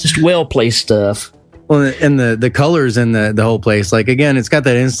just well placed stuff. Well, and the colors in the whole place, like, again, it's got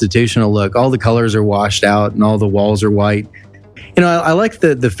that institutional look. All the colors are washed out, and all the walls are white. I like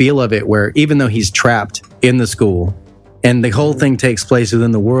the feel of it, where even though he's trapped in the school, and the whole thing takes place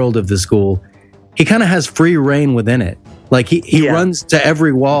within the world of the school, he kind of has free reign within it. Like he runs to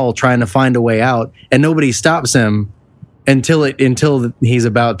every wall trying to find a way out, and nobody stops him until he's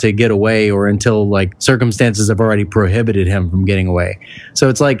about to get away, or until like circumstances have already prohibited him from getting away. So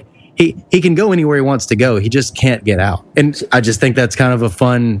it's like he can go anywhere he wants to go. He just can't get out. And I just think that's kind of a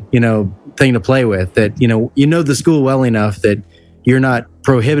fun, thing to play with, that, the school well enough that you're not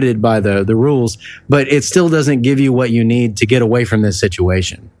prohibited by the rules, but it still doesn't give you what you need to get away from this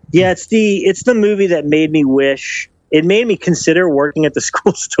situation. Yeah, it's the movie that made me wish. It made me consider working at the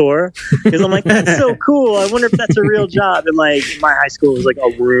school store because I'm like, that's so cool. I wonder if that's a real job. And like my high school was like a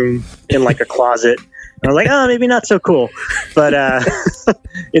room in like a closet. And I was like, oh, maybe not so cool. But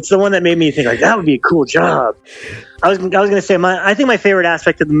it's the one that made me think like that would be a cool job. I was going to say I think my favorite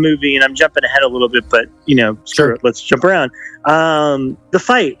aspect of the movie, and I'm jumping ahead a little bit, but screw it, let's jump around. The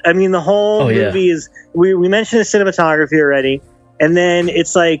fight. I mean, the whole movie is. We mentioned the cinematography already, and then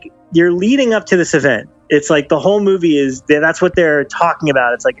it's like you're leading up to this event. It's like the whole movie is that's what they're talking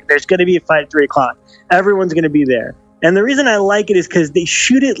about. It's like there's going to be a fight at 3 o'clock. Everyone's going to be there, and the reason I like it is because they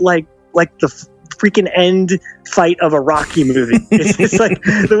shoot it like the freaking end fight of a Rocky movie. It's like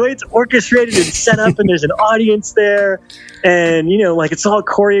the way it's orchestrated and set up, and there's an audience there, and like it's all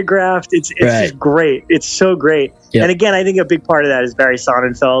choreographed. It's just great. It's so great. Yep. And again, I think a big part of that is Barry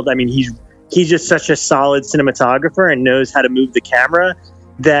Sonnenfeld. I mean, he's just such a solid cinematographer and knows how to move the camera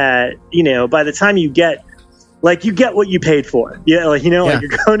that by the time you get what you paid for. Yeah, like like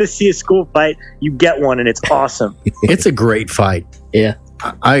you're going to see a school fight, you get one, and it's awesome. It's a great fight. Yeah,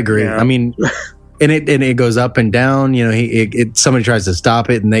 I agree. Yeah. I mean. And it goes up and down. Somebody tries to stop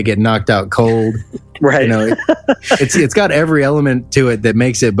it and they get knocked out cold. Right. It's got every element to it that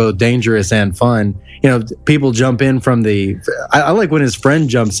makes it both dangerous and fun. People jump in from I like when his friend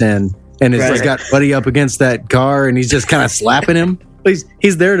jumps in and he's got Buddy up against that car and he's just kind of slapping him.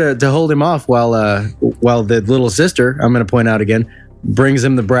 He's there to hold him off while the little sister, I'm going to point out again, brings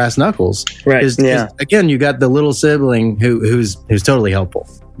him the brass knuckles. Right. Again, you got the little sibling who's totally helpful.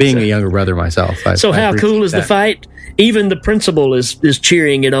 Being a younger brother myself. So how cool is the fight? Even the principal is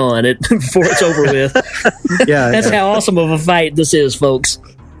cheering it on before it's over with. That's how awesome of a fight this is, folks.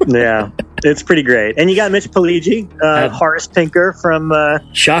 Yeah, it's pretty great. And you got Mitch Pileggi, Horace Pinker from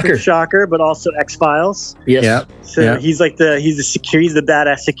Shocker, but also X-Files. Yes. Yeah. So he's like he's the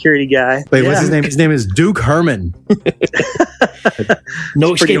badass security guy. Wait, what's his name? His name is Duke Herman.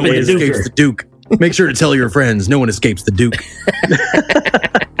 No escaping the Duke. Make sure to tell your friends, no one escapes the Duke.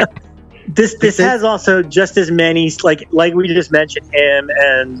 This has also just as many, like we just mentioned, him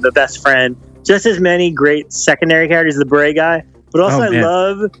and the best friend, just as many great secondary characters, the Bray guy. But also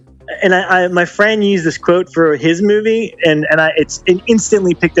love, and I my friend used this quote for his movie, and it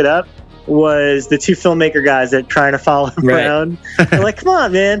instantly picked it up, was the two filmmaker guys that trying to follow him around. They're like, come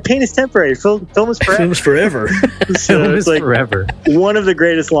on, man, pain is temporary. Film is forever. Film is forever. So it's like forever. One of the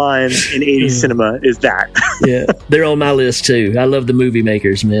greatest lines in 80s cinema is that. Yeah, they're on my list too. I love the movie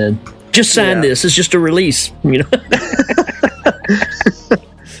makers, man. Just sign this. It's just a release, Yeah,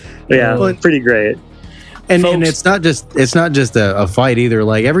 pretty great. And it's not just a fight either.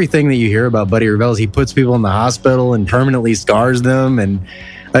 Like everything that you hear about Buddy Revell, he puts people in the hospital and permanently scars them, and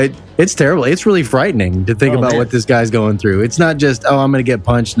it's terrible. It's really frightening to think about what this guy's going through. It's not just I'm going to get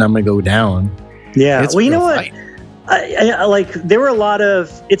punched and I'm going to go down. Yeah. Well, you know what? I like there were a lot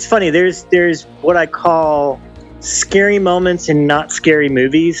of. It's funny. There's what I call scary moments in not scary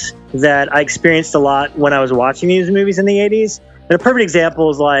movies that I experienced a lot when I was watching these movies in the 80s. And a perfect example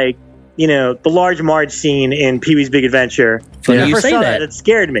is like, the Large Marge scene in Pee-wee's Big Adventure. Funny when I you first say saw that. It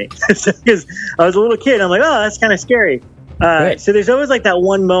scared me because I was a little kid. I'm like, oh, that's kind of scary. Right. So there's always like that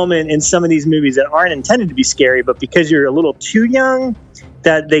one moment in some of these movies that aren't intended to be scary, but because you're a little too young,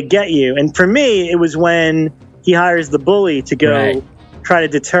 that they get you. And for me, it was when he hires the bully to go try to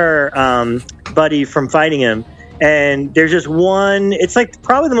deter Buddy from fighting him. And there's just one, it's like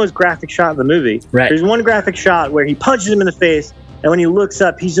probably the most graphic shot in the movie. Right. There's one graphic shot where he punches him in the face, and when he looks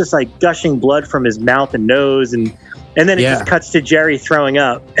up, he's just like gushing blood from his mouth and nose, and then it just cuts to Jerry throwing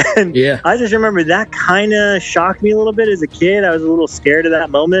up. And I just remember that kind of shocked me a little bit as a kid. I was a little scared of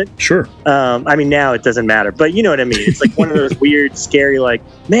that moment. Sure. I mean, now it doesn't matter, but you know what I mean? It's like one of those weird, scary, like,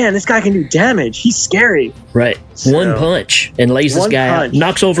 man, this guy can do damage. He's scary. Right. So, one punch and lays this guy out.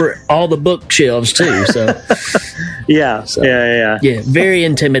 Knocks over all the bookshelves, too. So yeah. Very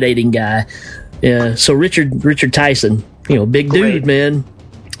intimidating guy. Yeah. So Richard Tyson, big dude, man.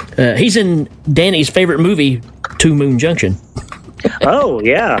 He's in Danny's favorite movie, Two Moon Junction. Oh,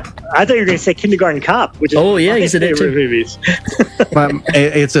 yeah. I thought you were going to say Kindergarten Cop, which is he's in it too. Movies.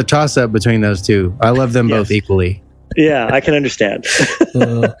 It's a toss-up between those two. I love them both equally. Yeah, I can understand.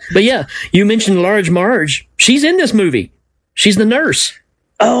 But yeah, you mentioned Large Marge. She's in this movie. She's the nurse.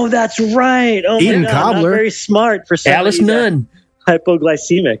 Oh, that's right. Oh, Eden my God. Cobbler. Not very smart for somebody Alice Nunn.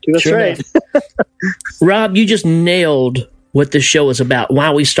 Hypoglycemic. That's Sure right. Rob, you just nailed what this show is about,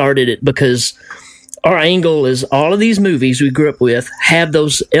 why we started it, because our angle is all of these movies we grew up with have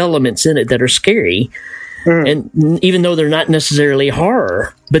those elements in it that are scary. And even though they're not necessarily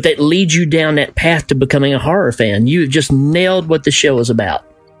horror, but that leads you down that path to becoming a horror fan. You've just nailed what the show is about.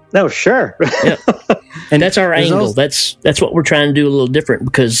 No, sure. Yeah. And that's our angle. That's what we're trying to do a little different,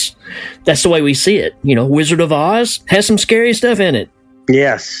 because that's the way we see it. Wizard of Oz has some scary stuff in it.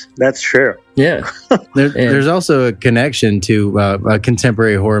 Yes, that's true. Yeah. There's also a connection to a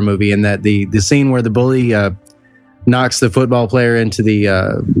contemporary horror movie in that the scene where the bully knocks the football player into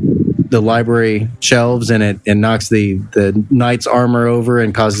the library shelves and knocks the knight's armor over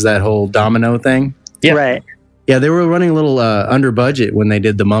and causes that whole domino thing. Yeah. Right. Yeah, they were running a little under budget when they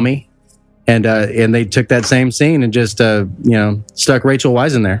did The Mummy, and they took that same scene and just stuck Rachel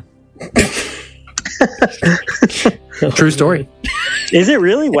Weisz in there. True story. Is it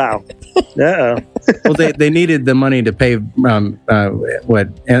really? Wow. Uh-oh. Well, they needed the money to pay Anthony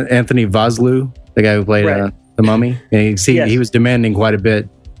Vosloo, the guy who played The Mummy. And he was demanding quite a bit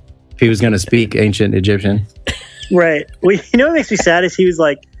if he was going to speak ancient Egyptian. Right. Well, what makes me sad is he was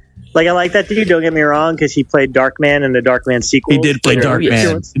like I like that dude, don't get me wrong, because he played Darkman in the Darkman sequel. He did play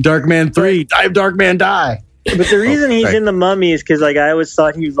Darkman. Darkman 3. Dive, Darkman, die. But the reason he's in The Mummy is because I always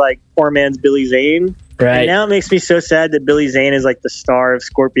thought he was like poor man's Billy Zane. Right. And now it makes me so sad that Billy Zane is like the star of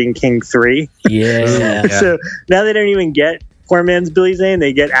Scorpion King 3. Yeah. So now they don't even get poor man's Billy Zane;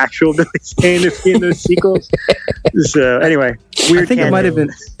 they get actual Billy Zane to be in those sequels. So anyway, weird. I think it might have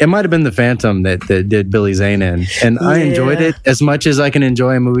been the Phantom that did Billy Zane in, and I enjoyed it as much as I can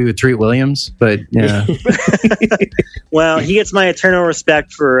enjoy a movie with Treat Williams. But yeah, well, he gets my eternal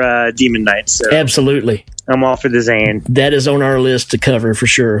respect for Demon Knight. So absolutely, I'm all for the Zane. That is on our list to cover for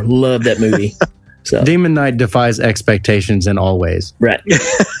sure. Love that movie. So. Demon Knight defies expectations in all ways. Right.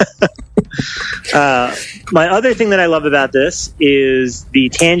 My other thing that I love about this is the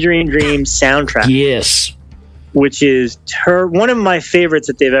Tangerine Dream soundtrack. Yes. Which is one of my favorites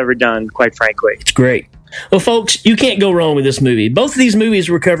that they've ever done, quite frankly. It's great. Well, folks, you can't go wrong with this movie. Both of these movies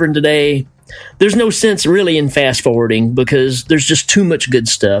we're covering today, there's no sense really in fast forwarding because there's just too much good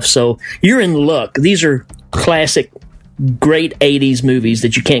stuff. So you're in luck. These are classic, great 80s movies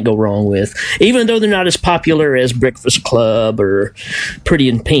that you can't go wrong with. Even though they're not as popular as Breakfast Club or Pretty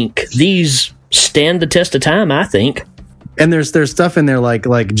in Pink, these stand the test of time, I think. And there's stuff in there like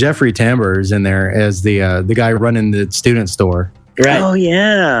Jeffrey Tambor is in there as the guy running the student store. Right. Oh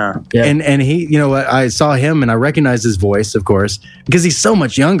yeah. And he, I saw him and I recognized his voice, of course, because he's so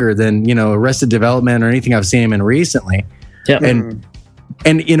much younger than, Arrested Development or anything I've seen him in recently. Yeah.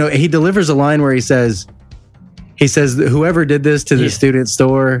 And he delivers a line where he says whoever did this to the student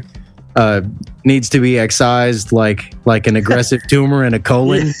store needs to be excised like an aggressive tumor in a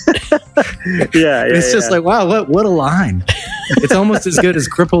colon. Yeah, it's just like, wow, what a line. It's almost as good as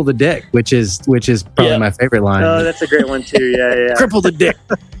 "Cripple the Dick," which is probably my favorite line. Oh, that's a great one too. Yeah. Cripple the Dick.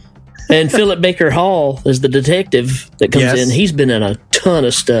 And Philip Baker Hall is the detective that comes in. He's been in a ton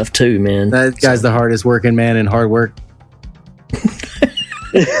of stuff too, man. That guy's the hardest working man in hard work.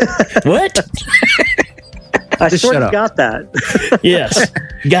 What? I sort of got that. Yes,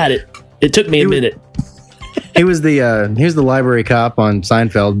 got it. It took me a minute. He was the library cop on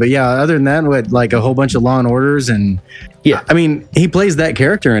Seinfeld, but yeah, other than that, what, like a whole bunch of Law and Orders, and I mean, he plays that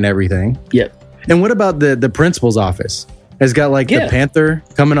character in everything. Yep. And what about the principal's office? It's got like the panther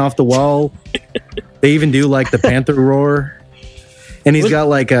coming off the wall. They even do like the panther roar, and he's got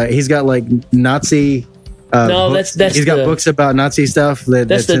like Nazi. No, books. that's he's got books about Nazi stuff.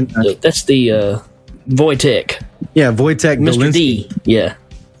 That's the Wojtek. Yeah, Wojtek Mr. Dolinsky. D. Yeah.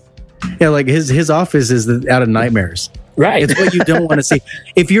 Yeah, like his office is out of nightmares. Right. It's what you don't want to see.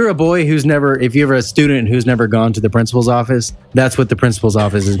 If you're a student who's never gone to the principal's office, that's what the principal's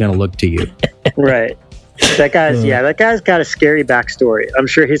office is going to look to you. Right. That guy's got a scary backstory. I'm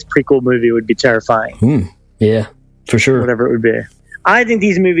sure his prequel movie would be terrifying. Yeah, for sure. Whatever it would be. I think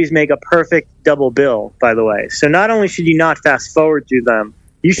these movies make a perfect double bill, by the way. So not only should you not fast forward through them,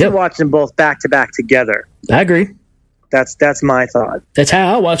 you should watch them both back to back together. I agree. That's my thought. That's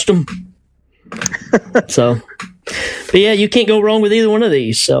how I watched them. So, but yeah, you can't go wrong with either one of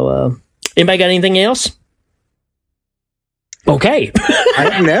these. So, anybody got anything else? Okay. I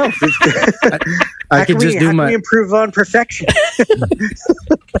don't know. I could just do my improve on perfection.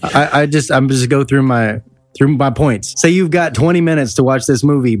 I'm just go through my points. Say you've got 20 minutes to watch this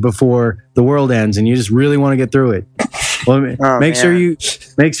movie before the world ends, and you just really want to get through it. Well, make sure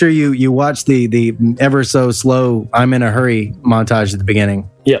you watch the ever so slow "I'm in a hurry" montage at the beginning.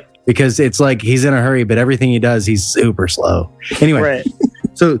 Yep. Because it's like he's in a hurry, but everything he does, he's super slow. Anyway, right.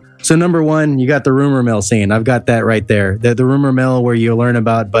 So number one, you got the rumor mill scene. I've got that right there. The rumor mill where you learn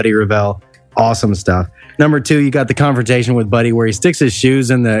about Buddy Revell. Awesome stuff. Number two, you got the confrontation with Buddy where he sticks his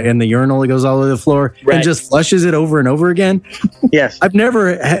shoes in the urinal. It goes all over the floor and just flushes it over and over again. Yes. I've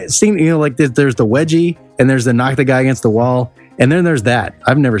never seen, like there's the wedgie and there's the knock the guy against the wall. And then there's that.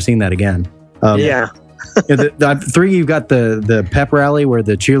 I've never seen that again. Three, you've got the pep rally where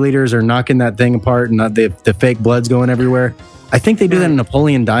the cheerleaders are knocking that thing apart and the fake blood's going everywhere. I think they do that in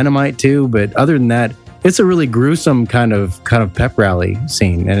Napoleon Dynamite too, but other than that, it's a really gruesome kind of pep rally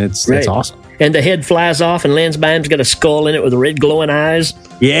scene, and it's awesome. And the head flies off, and Lansby's got a skull in it with red glowing eyes.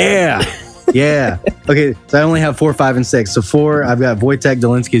 Yeah, yeah. Okay, so I only have 4, 5, and 6. So 4, I've got Wojtek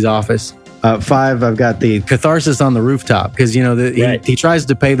Dolinsky's office. 5, I've got the catharsis on the rooftop because he tries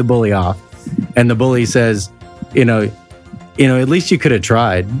to pay the bully off, and the bully says, at least you could have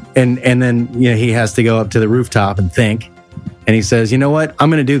tried, and then he has to go up to the rooftop and think. And he says, you know what?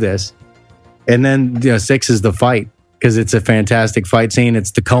 I'm going to do this. And then 6 is the fight because it's a fantastic fight scene. It's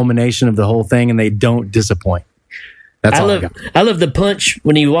the culmination of the whole thing, and they don't disappoint. That's all I got. I love the punch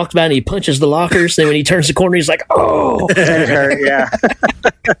when he walks by and he punches the lockers. Then when he turns the corner, he's like, "Oh, yeah."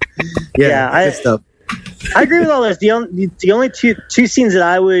 I agree with all this. The only two scenes that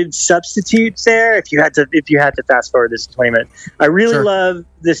I would substitute there, if you had to fast forward this 20 minutes, I really love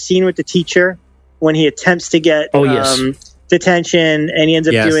the scene with the teacher when he attempts to get detention, and he ends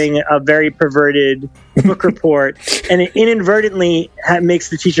up doing a very perverted book report, and it inadvertently makes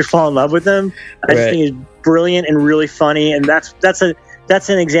the teacher fall in love with him. I just think it's brilliant and really funny, and that's an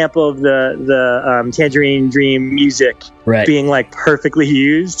example of the Tangerine Dream music being like perfectly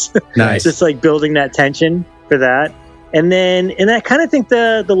used. Nice. Just like building that tension for that. And I kind of think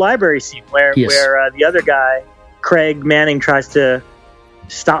the library scene where the other guy, Craig Manning, tries to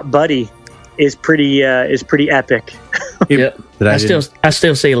stop Buddy is pretty epic. Yeah, I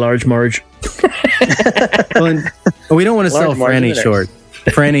still say Large Marge. We don't want to sell Franny short.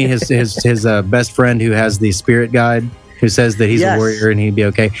 Franny, his best friend who has the spirit guide, who says that he's a warrior and he'd be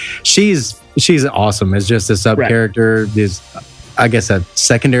okay. She's awesome. It's just a sub character. Is I guess a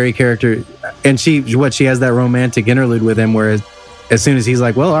secondary character, and she has that romantic interlude with him where as soon as he's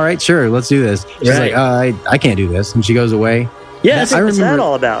like, well, all right, sure, let's do this. She's like, I can't do this, and she goes away. Yeah, what's that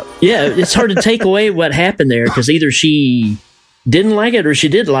all about? Yeah, it's hard to take away what happened there because either she didn't like it or she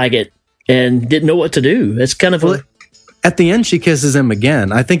did like it and didn't know what to do. It's kind of at the end, she kisses him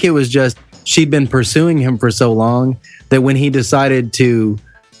again. I think it was just she'd been pursuing him for so long that when he decided to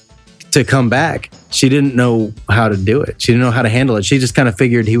come back, she didn't know how to do it. She didn't know how to handle it. She just kind of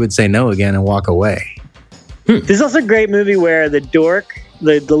figured he would say no again and walk away. This is also a great movie where the dork,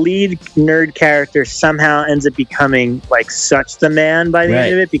 the lead nerd character, somehow ends up becoming like such the man by the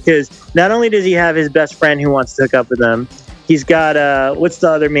end of it, because not only does he have his best friend who wants to hook up with him, he's got what's the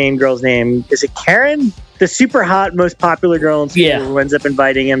other main girl's name? Is it Karen? the super hot, most popular girl in school who ends up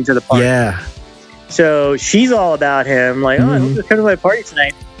inviting him to the party. Yeah. So she's all about him, like, oh, I hope to come to my party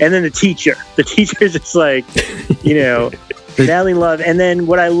tonight. And then the teacher's just like, madly in love. And then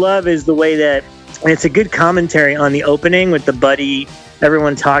what I love is the way that, and it's a good commentary on the opening with the Buddy,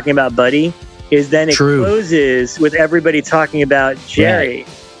 everyone talking about Buddy, is then it closes with everybody talking about Jerry.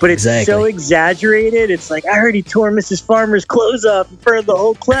 Right. But it's so exaggerated. It's like, I heard he tore Mrs. Farmer's clothes off in front of the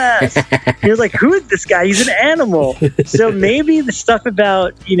whole class. You're like, who is this guy? He's an animal. So maybe the stuff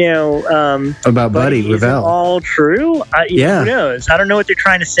about, about Buddy isn't all true. Who knows? I don't know what they're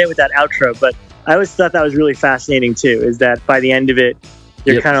trying to say with that outro, but I always thought that was really fascinating too, is that by the end of it,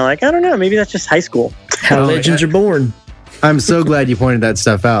 you're kind of like, I don't know, maybe that's just high school. How legends are born. I'm so glad you pointed that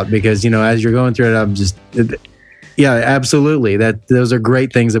stuff out because, as you're going through it, I'm just... Yeah, absolutely. Those are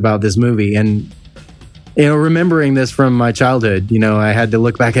great things about this movie. And, remembering this from my childhood, I had to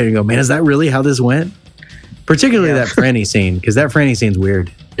look back at it and go, man, is that really how this went? Particularly that Franny scene, because that Franny scene's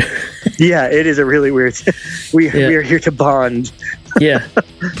weird. Yeah, it is a really weird. We are here to bond. Yeah.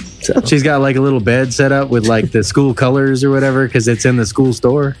 So. She's got like a little bed set up with like the school colors or whatever because it's in the school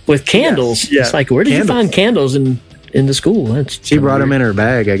store. With candles. Yeah. It's like, where did you find candles in the school? She brought them in her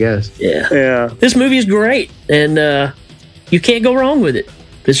bag, I guess. Yeah. This movie is great, and you can't go wrong with it.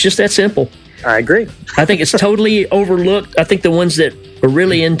 It's just that simple. I agree. I think it's totally overlooked. I think the ones that are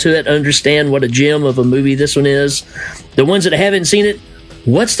really into it understand what a gem of a movie this one is. The ones that haven't seen it,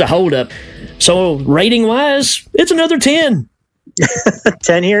 what's the holdup? So rating-wise, it's another 10.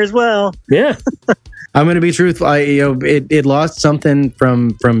 10 here as well. Yeah. I'm going to be truthful. It lost something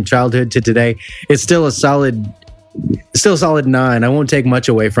from childhood to today. It's still a solid 9. I won't take much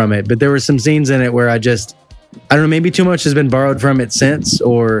away from it, but there were some scenes in it where I don't know, maybe too much has been borrowed from it since,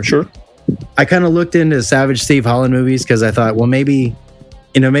 or sure. I kind of looked into Savage Steve Holland movies because I thought, well, maybe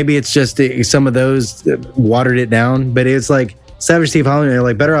it's just some of those watered it down, but it's like Savage Steve Holland,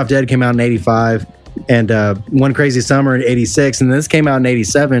 like Better Off Dead came out in 85 and One Crazy Summer in 86, and this came out in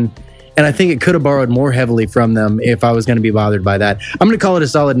 87. And I think it could have borrowed more heavily from them if I was going to be bothered by that. I'm going to call it a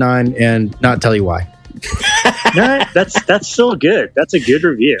solid 9 and not tell you why. No, that's still good. That's a good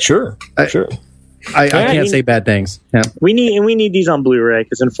review. Sure. I can't say bad things. Yeah. We need these on Blu-ray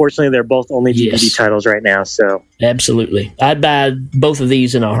because unfortunately they're both only DVD titles right now. So absolutely, I'd buy both of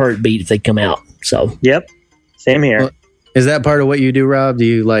these in a heartbeat if they come out. So yep, same here. Well, is that part of what you do, Rob? Do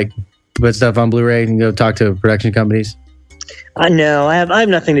you like put stuff on Blu-ray and go talk to production companies? No, I have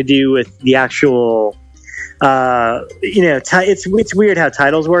nothing to do with the actual. It's weird how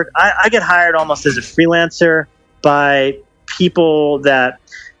titles work. I get hired almost as a freelancer by people that.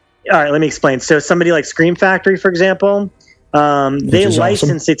 All right, let me explain. So somebody like Scream Factory, for example, they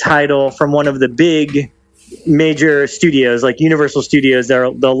license a title from one of the big major studios, like Universal Studios.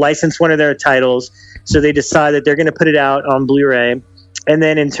 They'll license one of their titles. So they decide that they're going to put it out on Blu-ray. And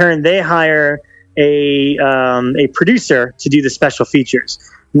then in turn, they hire a producer to do the special features.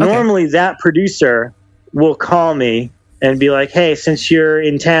 Okay. Normally, that producer will call me and be like, hey, since you're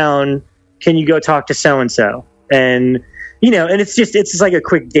in town, can you go talk to so-and-so? And and it's just like a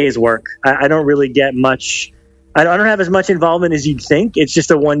quick day's work. I don't really get much. I don't have as much involvement as you'd think. It's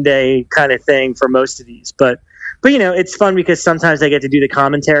just a one-day kind of thing for most of these. But it's fun because sometimes I get to do the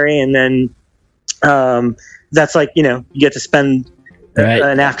commentary, and then that's like you get to spend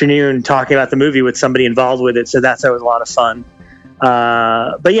an afternoon talking about the movie with somebody involved with it. So that's always a lot of fun.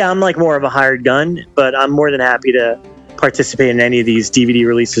 But yeah, I'm like more of a hired gun, but I'm more than happy to participate in any of these DVD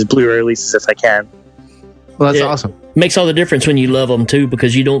releases, Blu-ray releases if I can. Well, that's awesome. Makes all the difference when you love them too,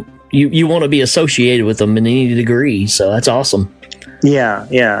 because you want to be associated with them in any degree. So that's awesome. Yeah.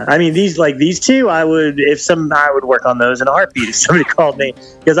 I mean, these two, I would work on those in a heartbeat if somebody called me,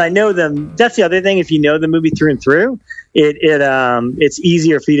 because I know them. That's the other thing. If you know the movie through and through, it's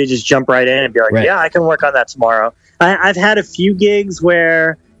easier for you to just jump right in and be like, yeah, I can work on that tomorrow. I've had a few gigs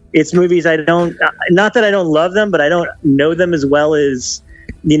where it's movies I don't, not that I don't love them, but I don't know them as well as,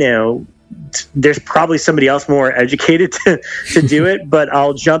 there's probably somebody else more educated to do it, but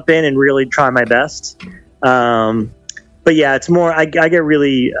I'll jump in and really try my best. But yeah, it's more,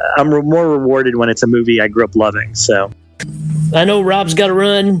 I'm more rewarded when it's a movie I grew up loving. So I know Rob's got to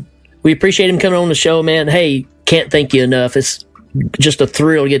run. We appreciate him coming on the show, man. Hey, can't thank you enough. It's just a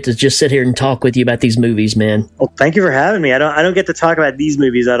thrill to get to just sit here and talk with you about these movies, man. Well, thank you for having me. I don't get to talk about these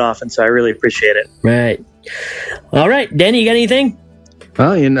movies that often, so I really appreciate it. Right. All right, Danny, you got anything?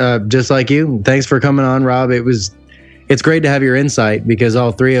 Well, just like you, thanks for coming on, Rob. It's great to have your insight because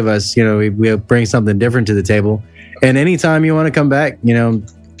all three of us, we bring something different to the table. And anytime you want to come back,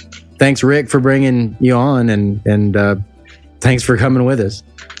 thanks Rick for bringing you on, and thanks for coming with us.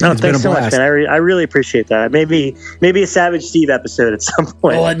 No, thanks so much, man. I really appreciate that. Maybe a Savage Steve episode at some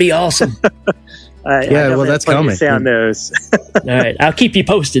point. Oh, that'd be awesome. Well, that's coming. To say on those. All right, I'll keep you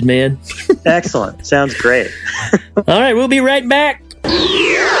posted, man. Excellent. Sounds great. All right, we'll be right back.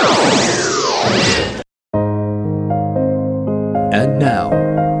 And now,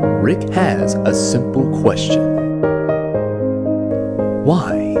 Rick has a simple question.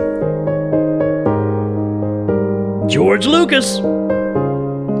 Why? George Lucas,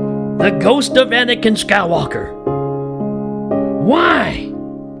 the ghost of Anakin Skywalker. Why?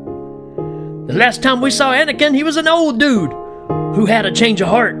 The last time we saw Anakin, he was an old dude who had a change of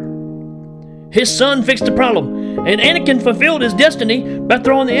heart. His son fixed the problem, and Anakin fulfilled his destiny by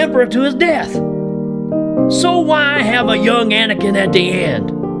throwing the Emperor to his death. So why have a young Anakin at the end?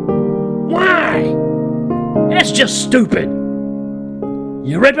 Why? That's just stupid.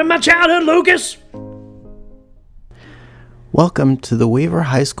 You ripping my childhood, Lucas? Welcome to the Weaver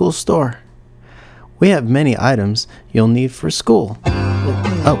High School store. We have many items you'll need for school.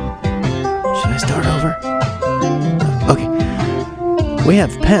 Oh, should I start over? Okay. We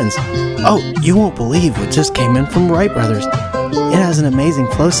have pens. Oh, you won't believe what just came in from Wright Brothers. It has an amazing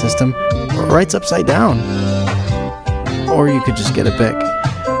flow system. Writes upside down. Or you could just get a Bic.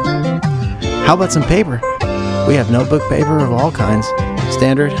 How about some paper? We have notebook paper of all kinds.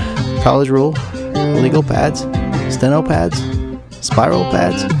 Standard, college rule, legal pads, steno pads, spiral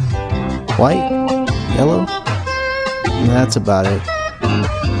pads, white, yellow, and that's about it.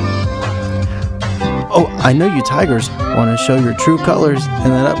 Oh, I know you Tigers want to show your true colors in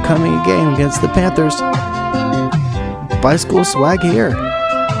that upcoming game against the Panthers. Buy school swag here.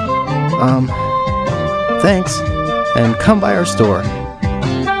 Thanks, and come by our store.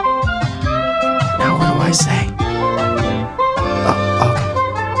 Now what do I say?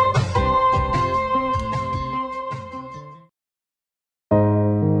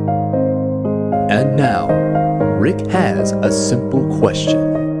 And now, Rick has a simple question.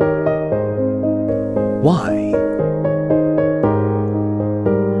 Why?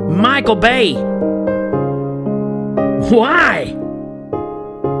 Michael Bay. Why?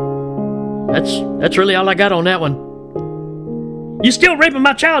 That's really all I got on that one. You still raping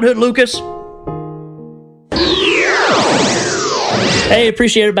my childhood, Lucas. Hey,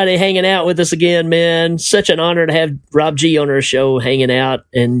 appreciate everybody hanging out with us again, man. Such an honor to have Rob G on our show hanging out.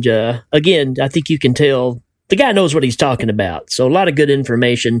 And again, I think you can tell the guy knows what he's talking about. So a lot of good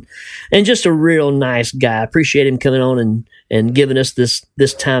information and just a real nice guy. Appreciate him coming on and giving us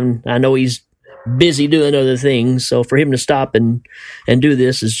this time. I know he's busy doing other things. So for him to stop and do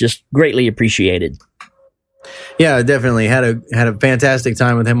this is just greatly appreciated. Yeah, definitely had a fantastic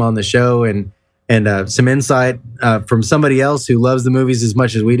time with him on the show and some insight from somebody else who loves the movies as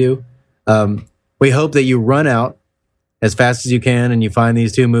much as we do. We hope that you run out as fast as you can and you find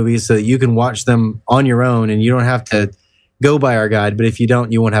these two movies so that you can watch them on your own and you don't have to go by our guide. But if you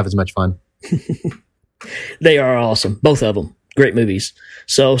don't, you won't have as much fun. They are awesome. Both of them. Great movies.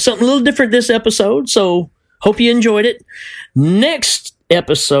 So something a little different this episode. So hope you enjoyed it. Next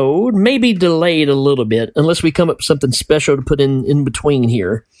episode may be delayed a little bit unless we come up with something special to put in between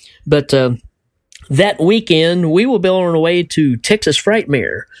here. But that weekend, we will be on our way to Texas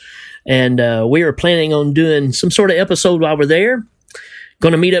Frightmare. And we are planning on doing some sort of episode while we're there.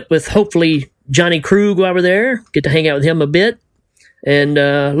 Going to meet up with, hopefully, Johnny Krug while we're there. Get to hang out with him a bit. And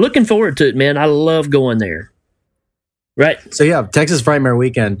looking forward to it, man. I love going there. Right. So, yeah, Texas Frightmare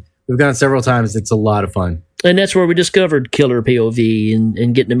weekend. We've gone several times. It's a lot of fun. And that's where we discovered Killer POV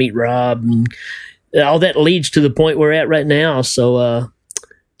and getting to meet Rob. And all that leads to the point we're at right now. So,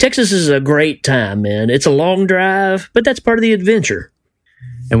 Texas is a great time, man. It's a long drive, but that's part of the adventure.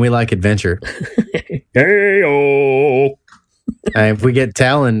 And we like adventure. Hey-oh. If we get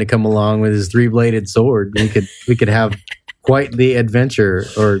Talon to come along with his 3-bladed sword, we could have quite the adventure.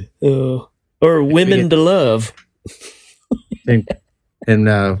 Or women to love. And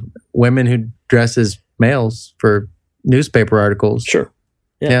women who dress as males for newspaper articles. Sure.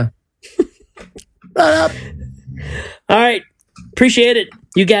 Yeah. All right. Appreciate it.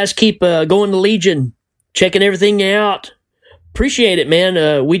 You guys keep going to Legion, checking everything out. Appreciate it,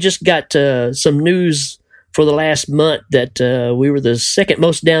 man. We just got some news for the last month that we were the second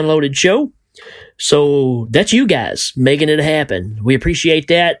most downloaded show. So that's you guys making it happen. We appreciate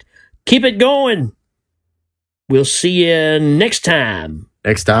that. Keep it going. We'll see you next time.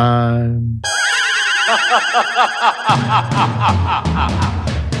 Next time.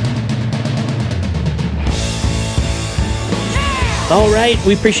 All right,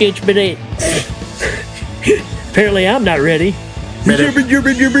 we appreciate you today. Apparently, I'm not ready.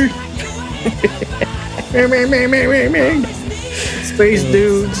 Space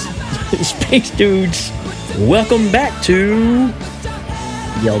dudes. Space dudes. Welcome back to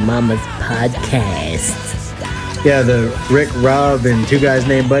Yo Mama's podcast. Yeah, the Rick, Rob, and two guys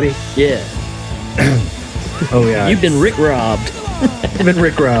named Buddy. Yeah. Oh yeah. You've been Rick robbed. You've been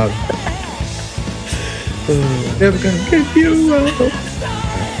Rick robbed. Never gonna give you up.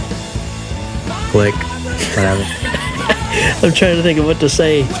 Click. Whatever. I'm trying to think of what to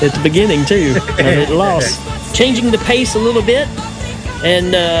say at the beginning too. I'm at a loss. Changing the pace a little bit,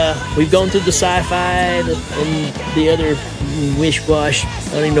 and we've gone through the sci-fi and the other wish-wash.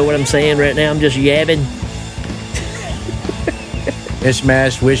 I don't even know what I'm saying right now. I'm just yabbing.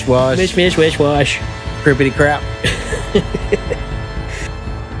 Mishmash, wish-wash. Mish, wish-wash. Crippity crap.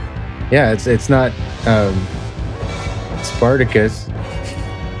 Yeah, it's not Spartacus.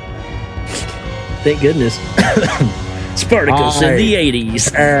 Thank goodness. Spartacus in the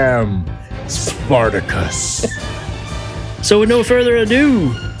 80s. Am Spartacus. So without further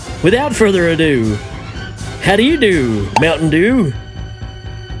ado, how do you do, Mountain Dew?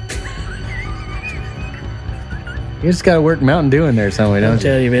 You just gotta work Mountain Dew in there some way, don't you? I'm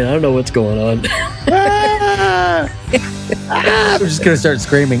telling you, man, I don't know what's going on. I'm just gonna start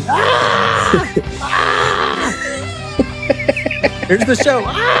screaming. Here's the show.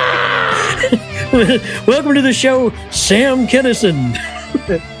 Welcome to the show, Sam Kennison.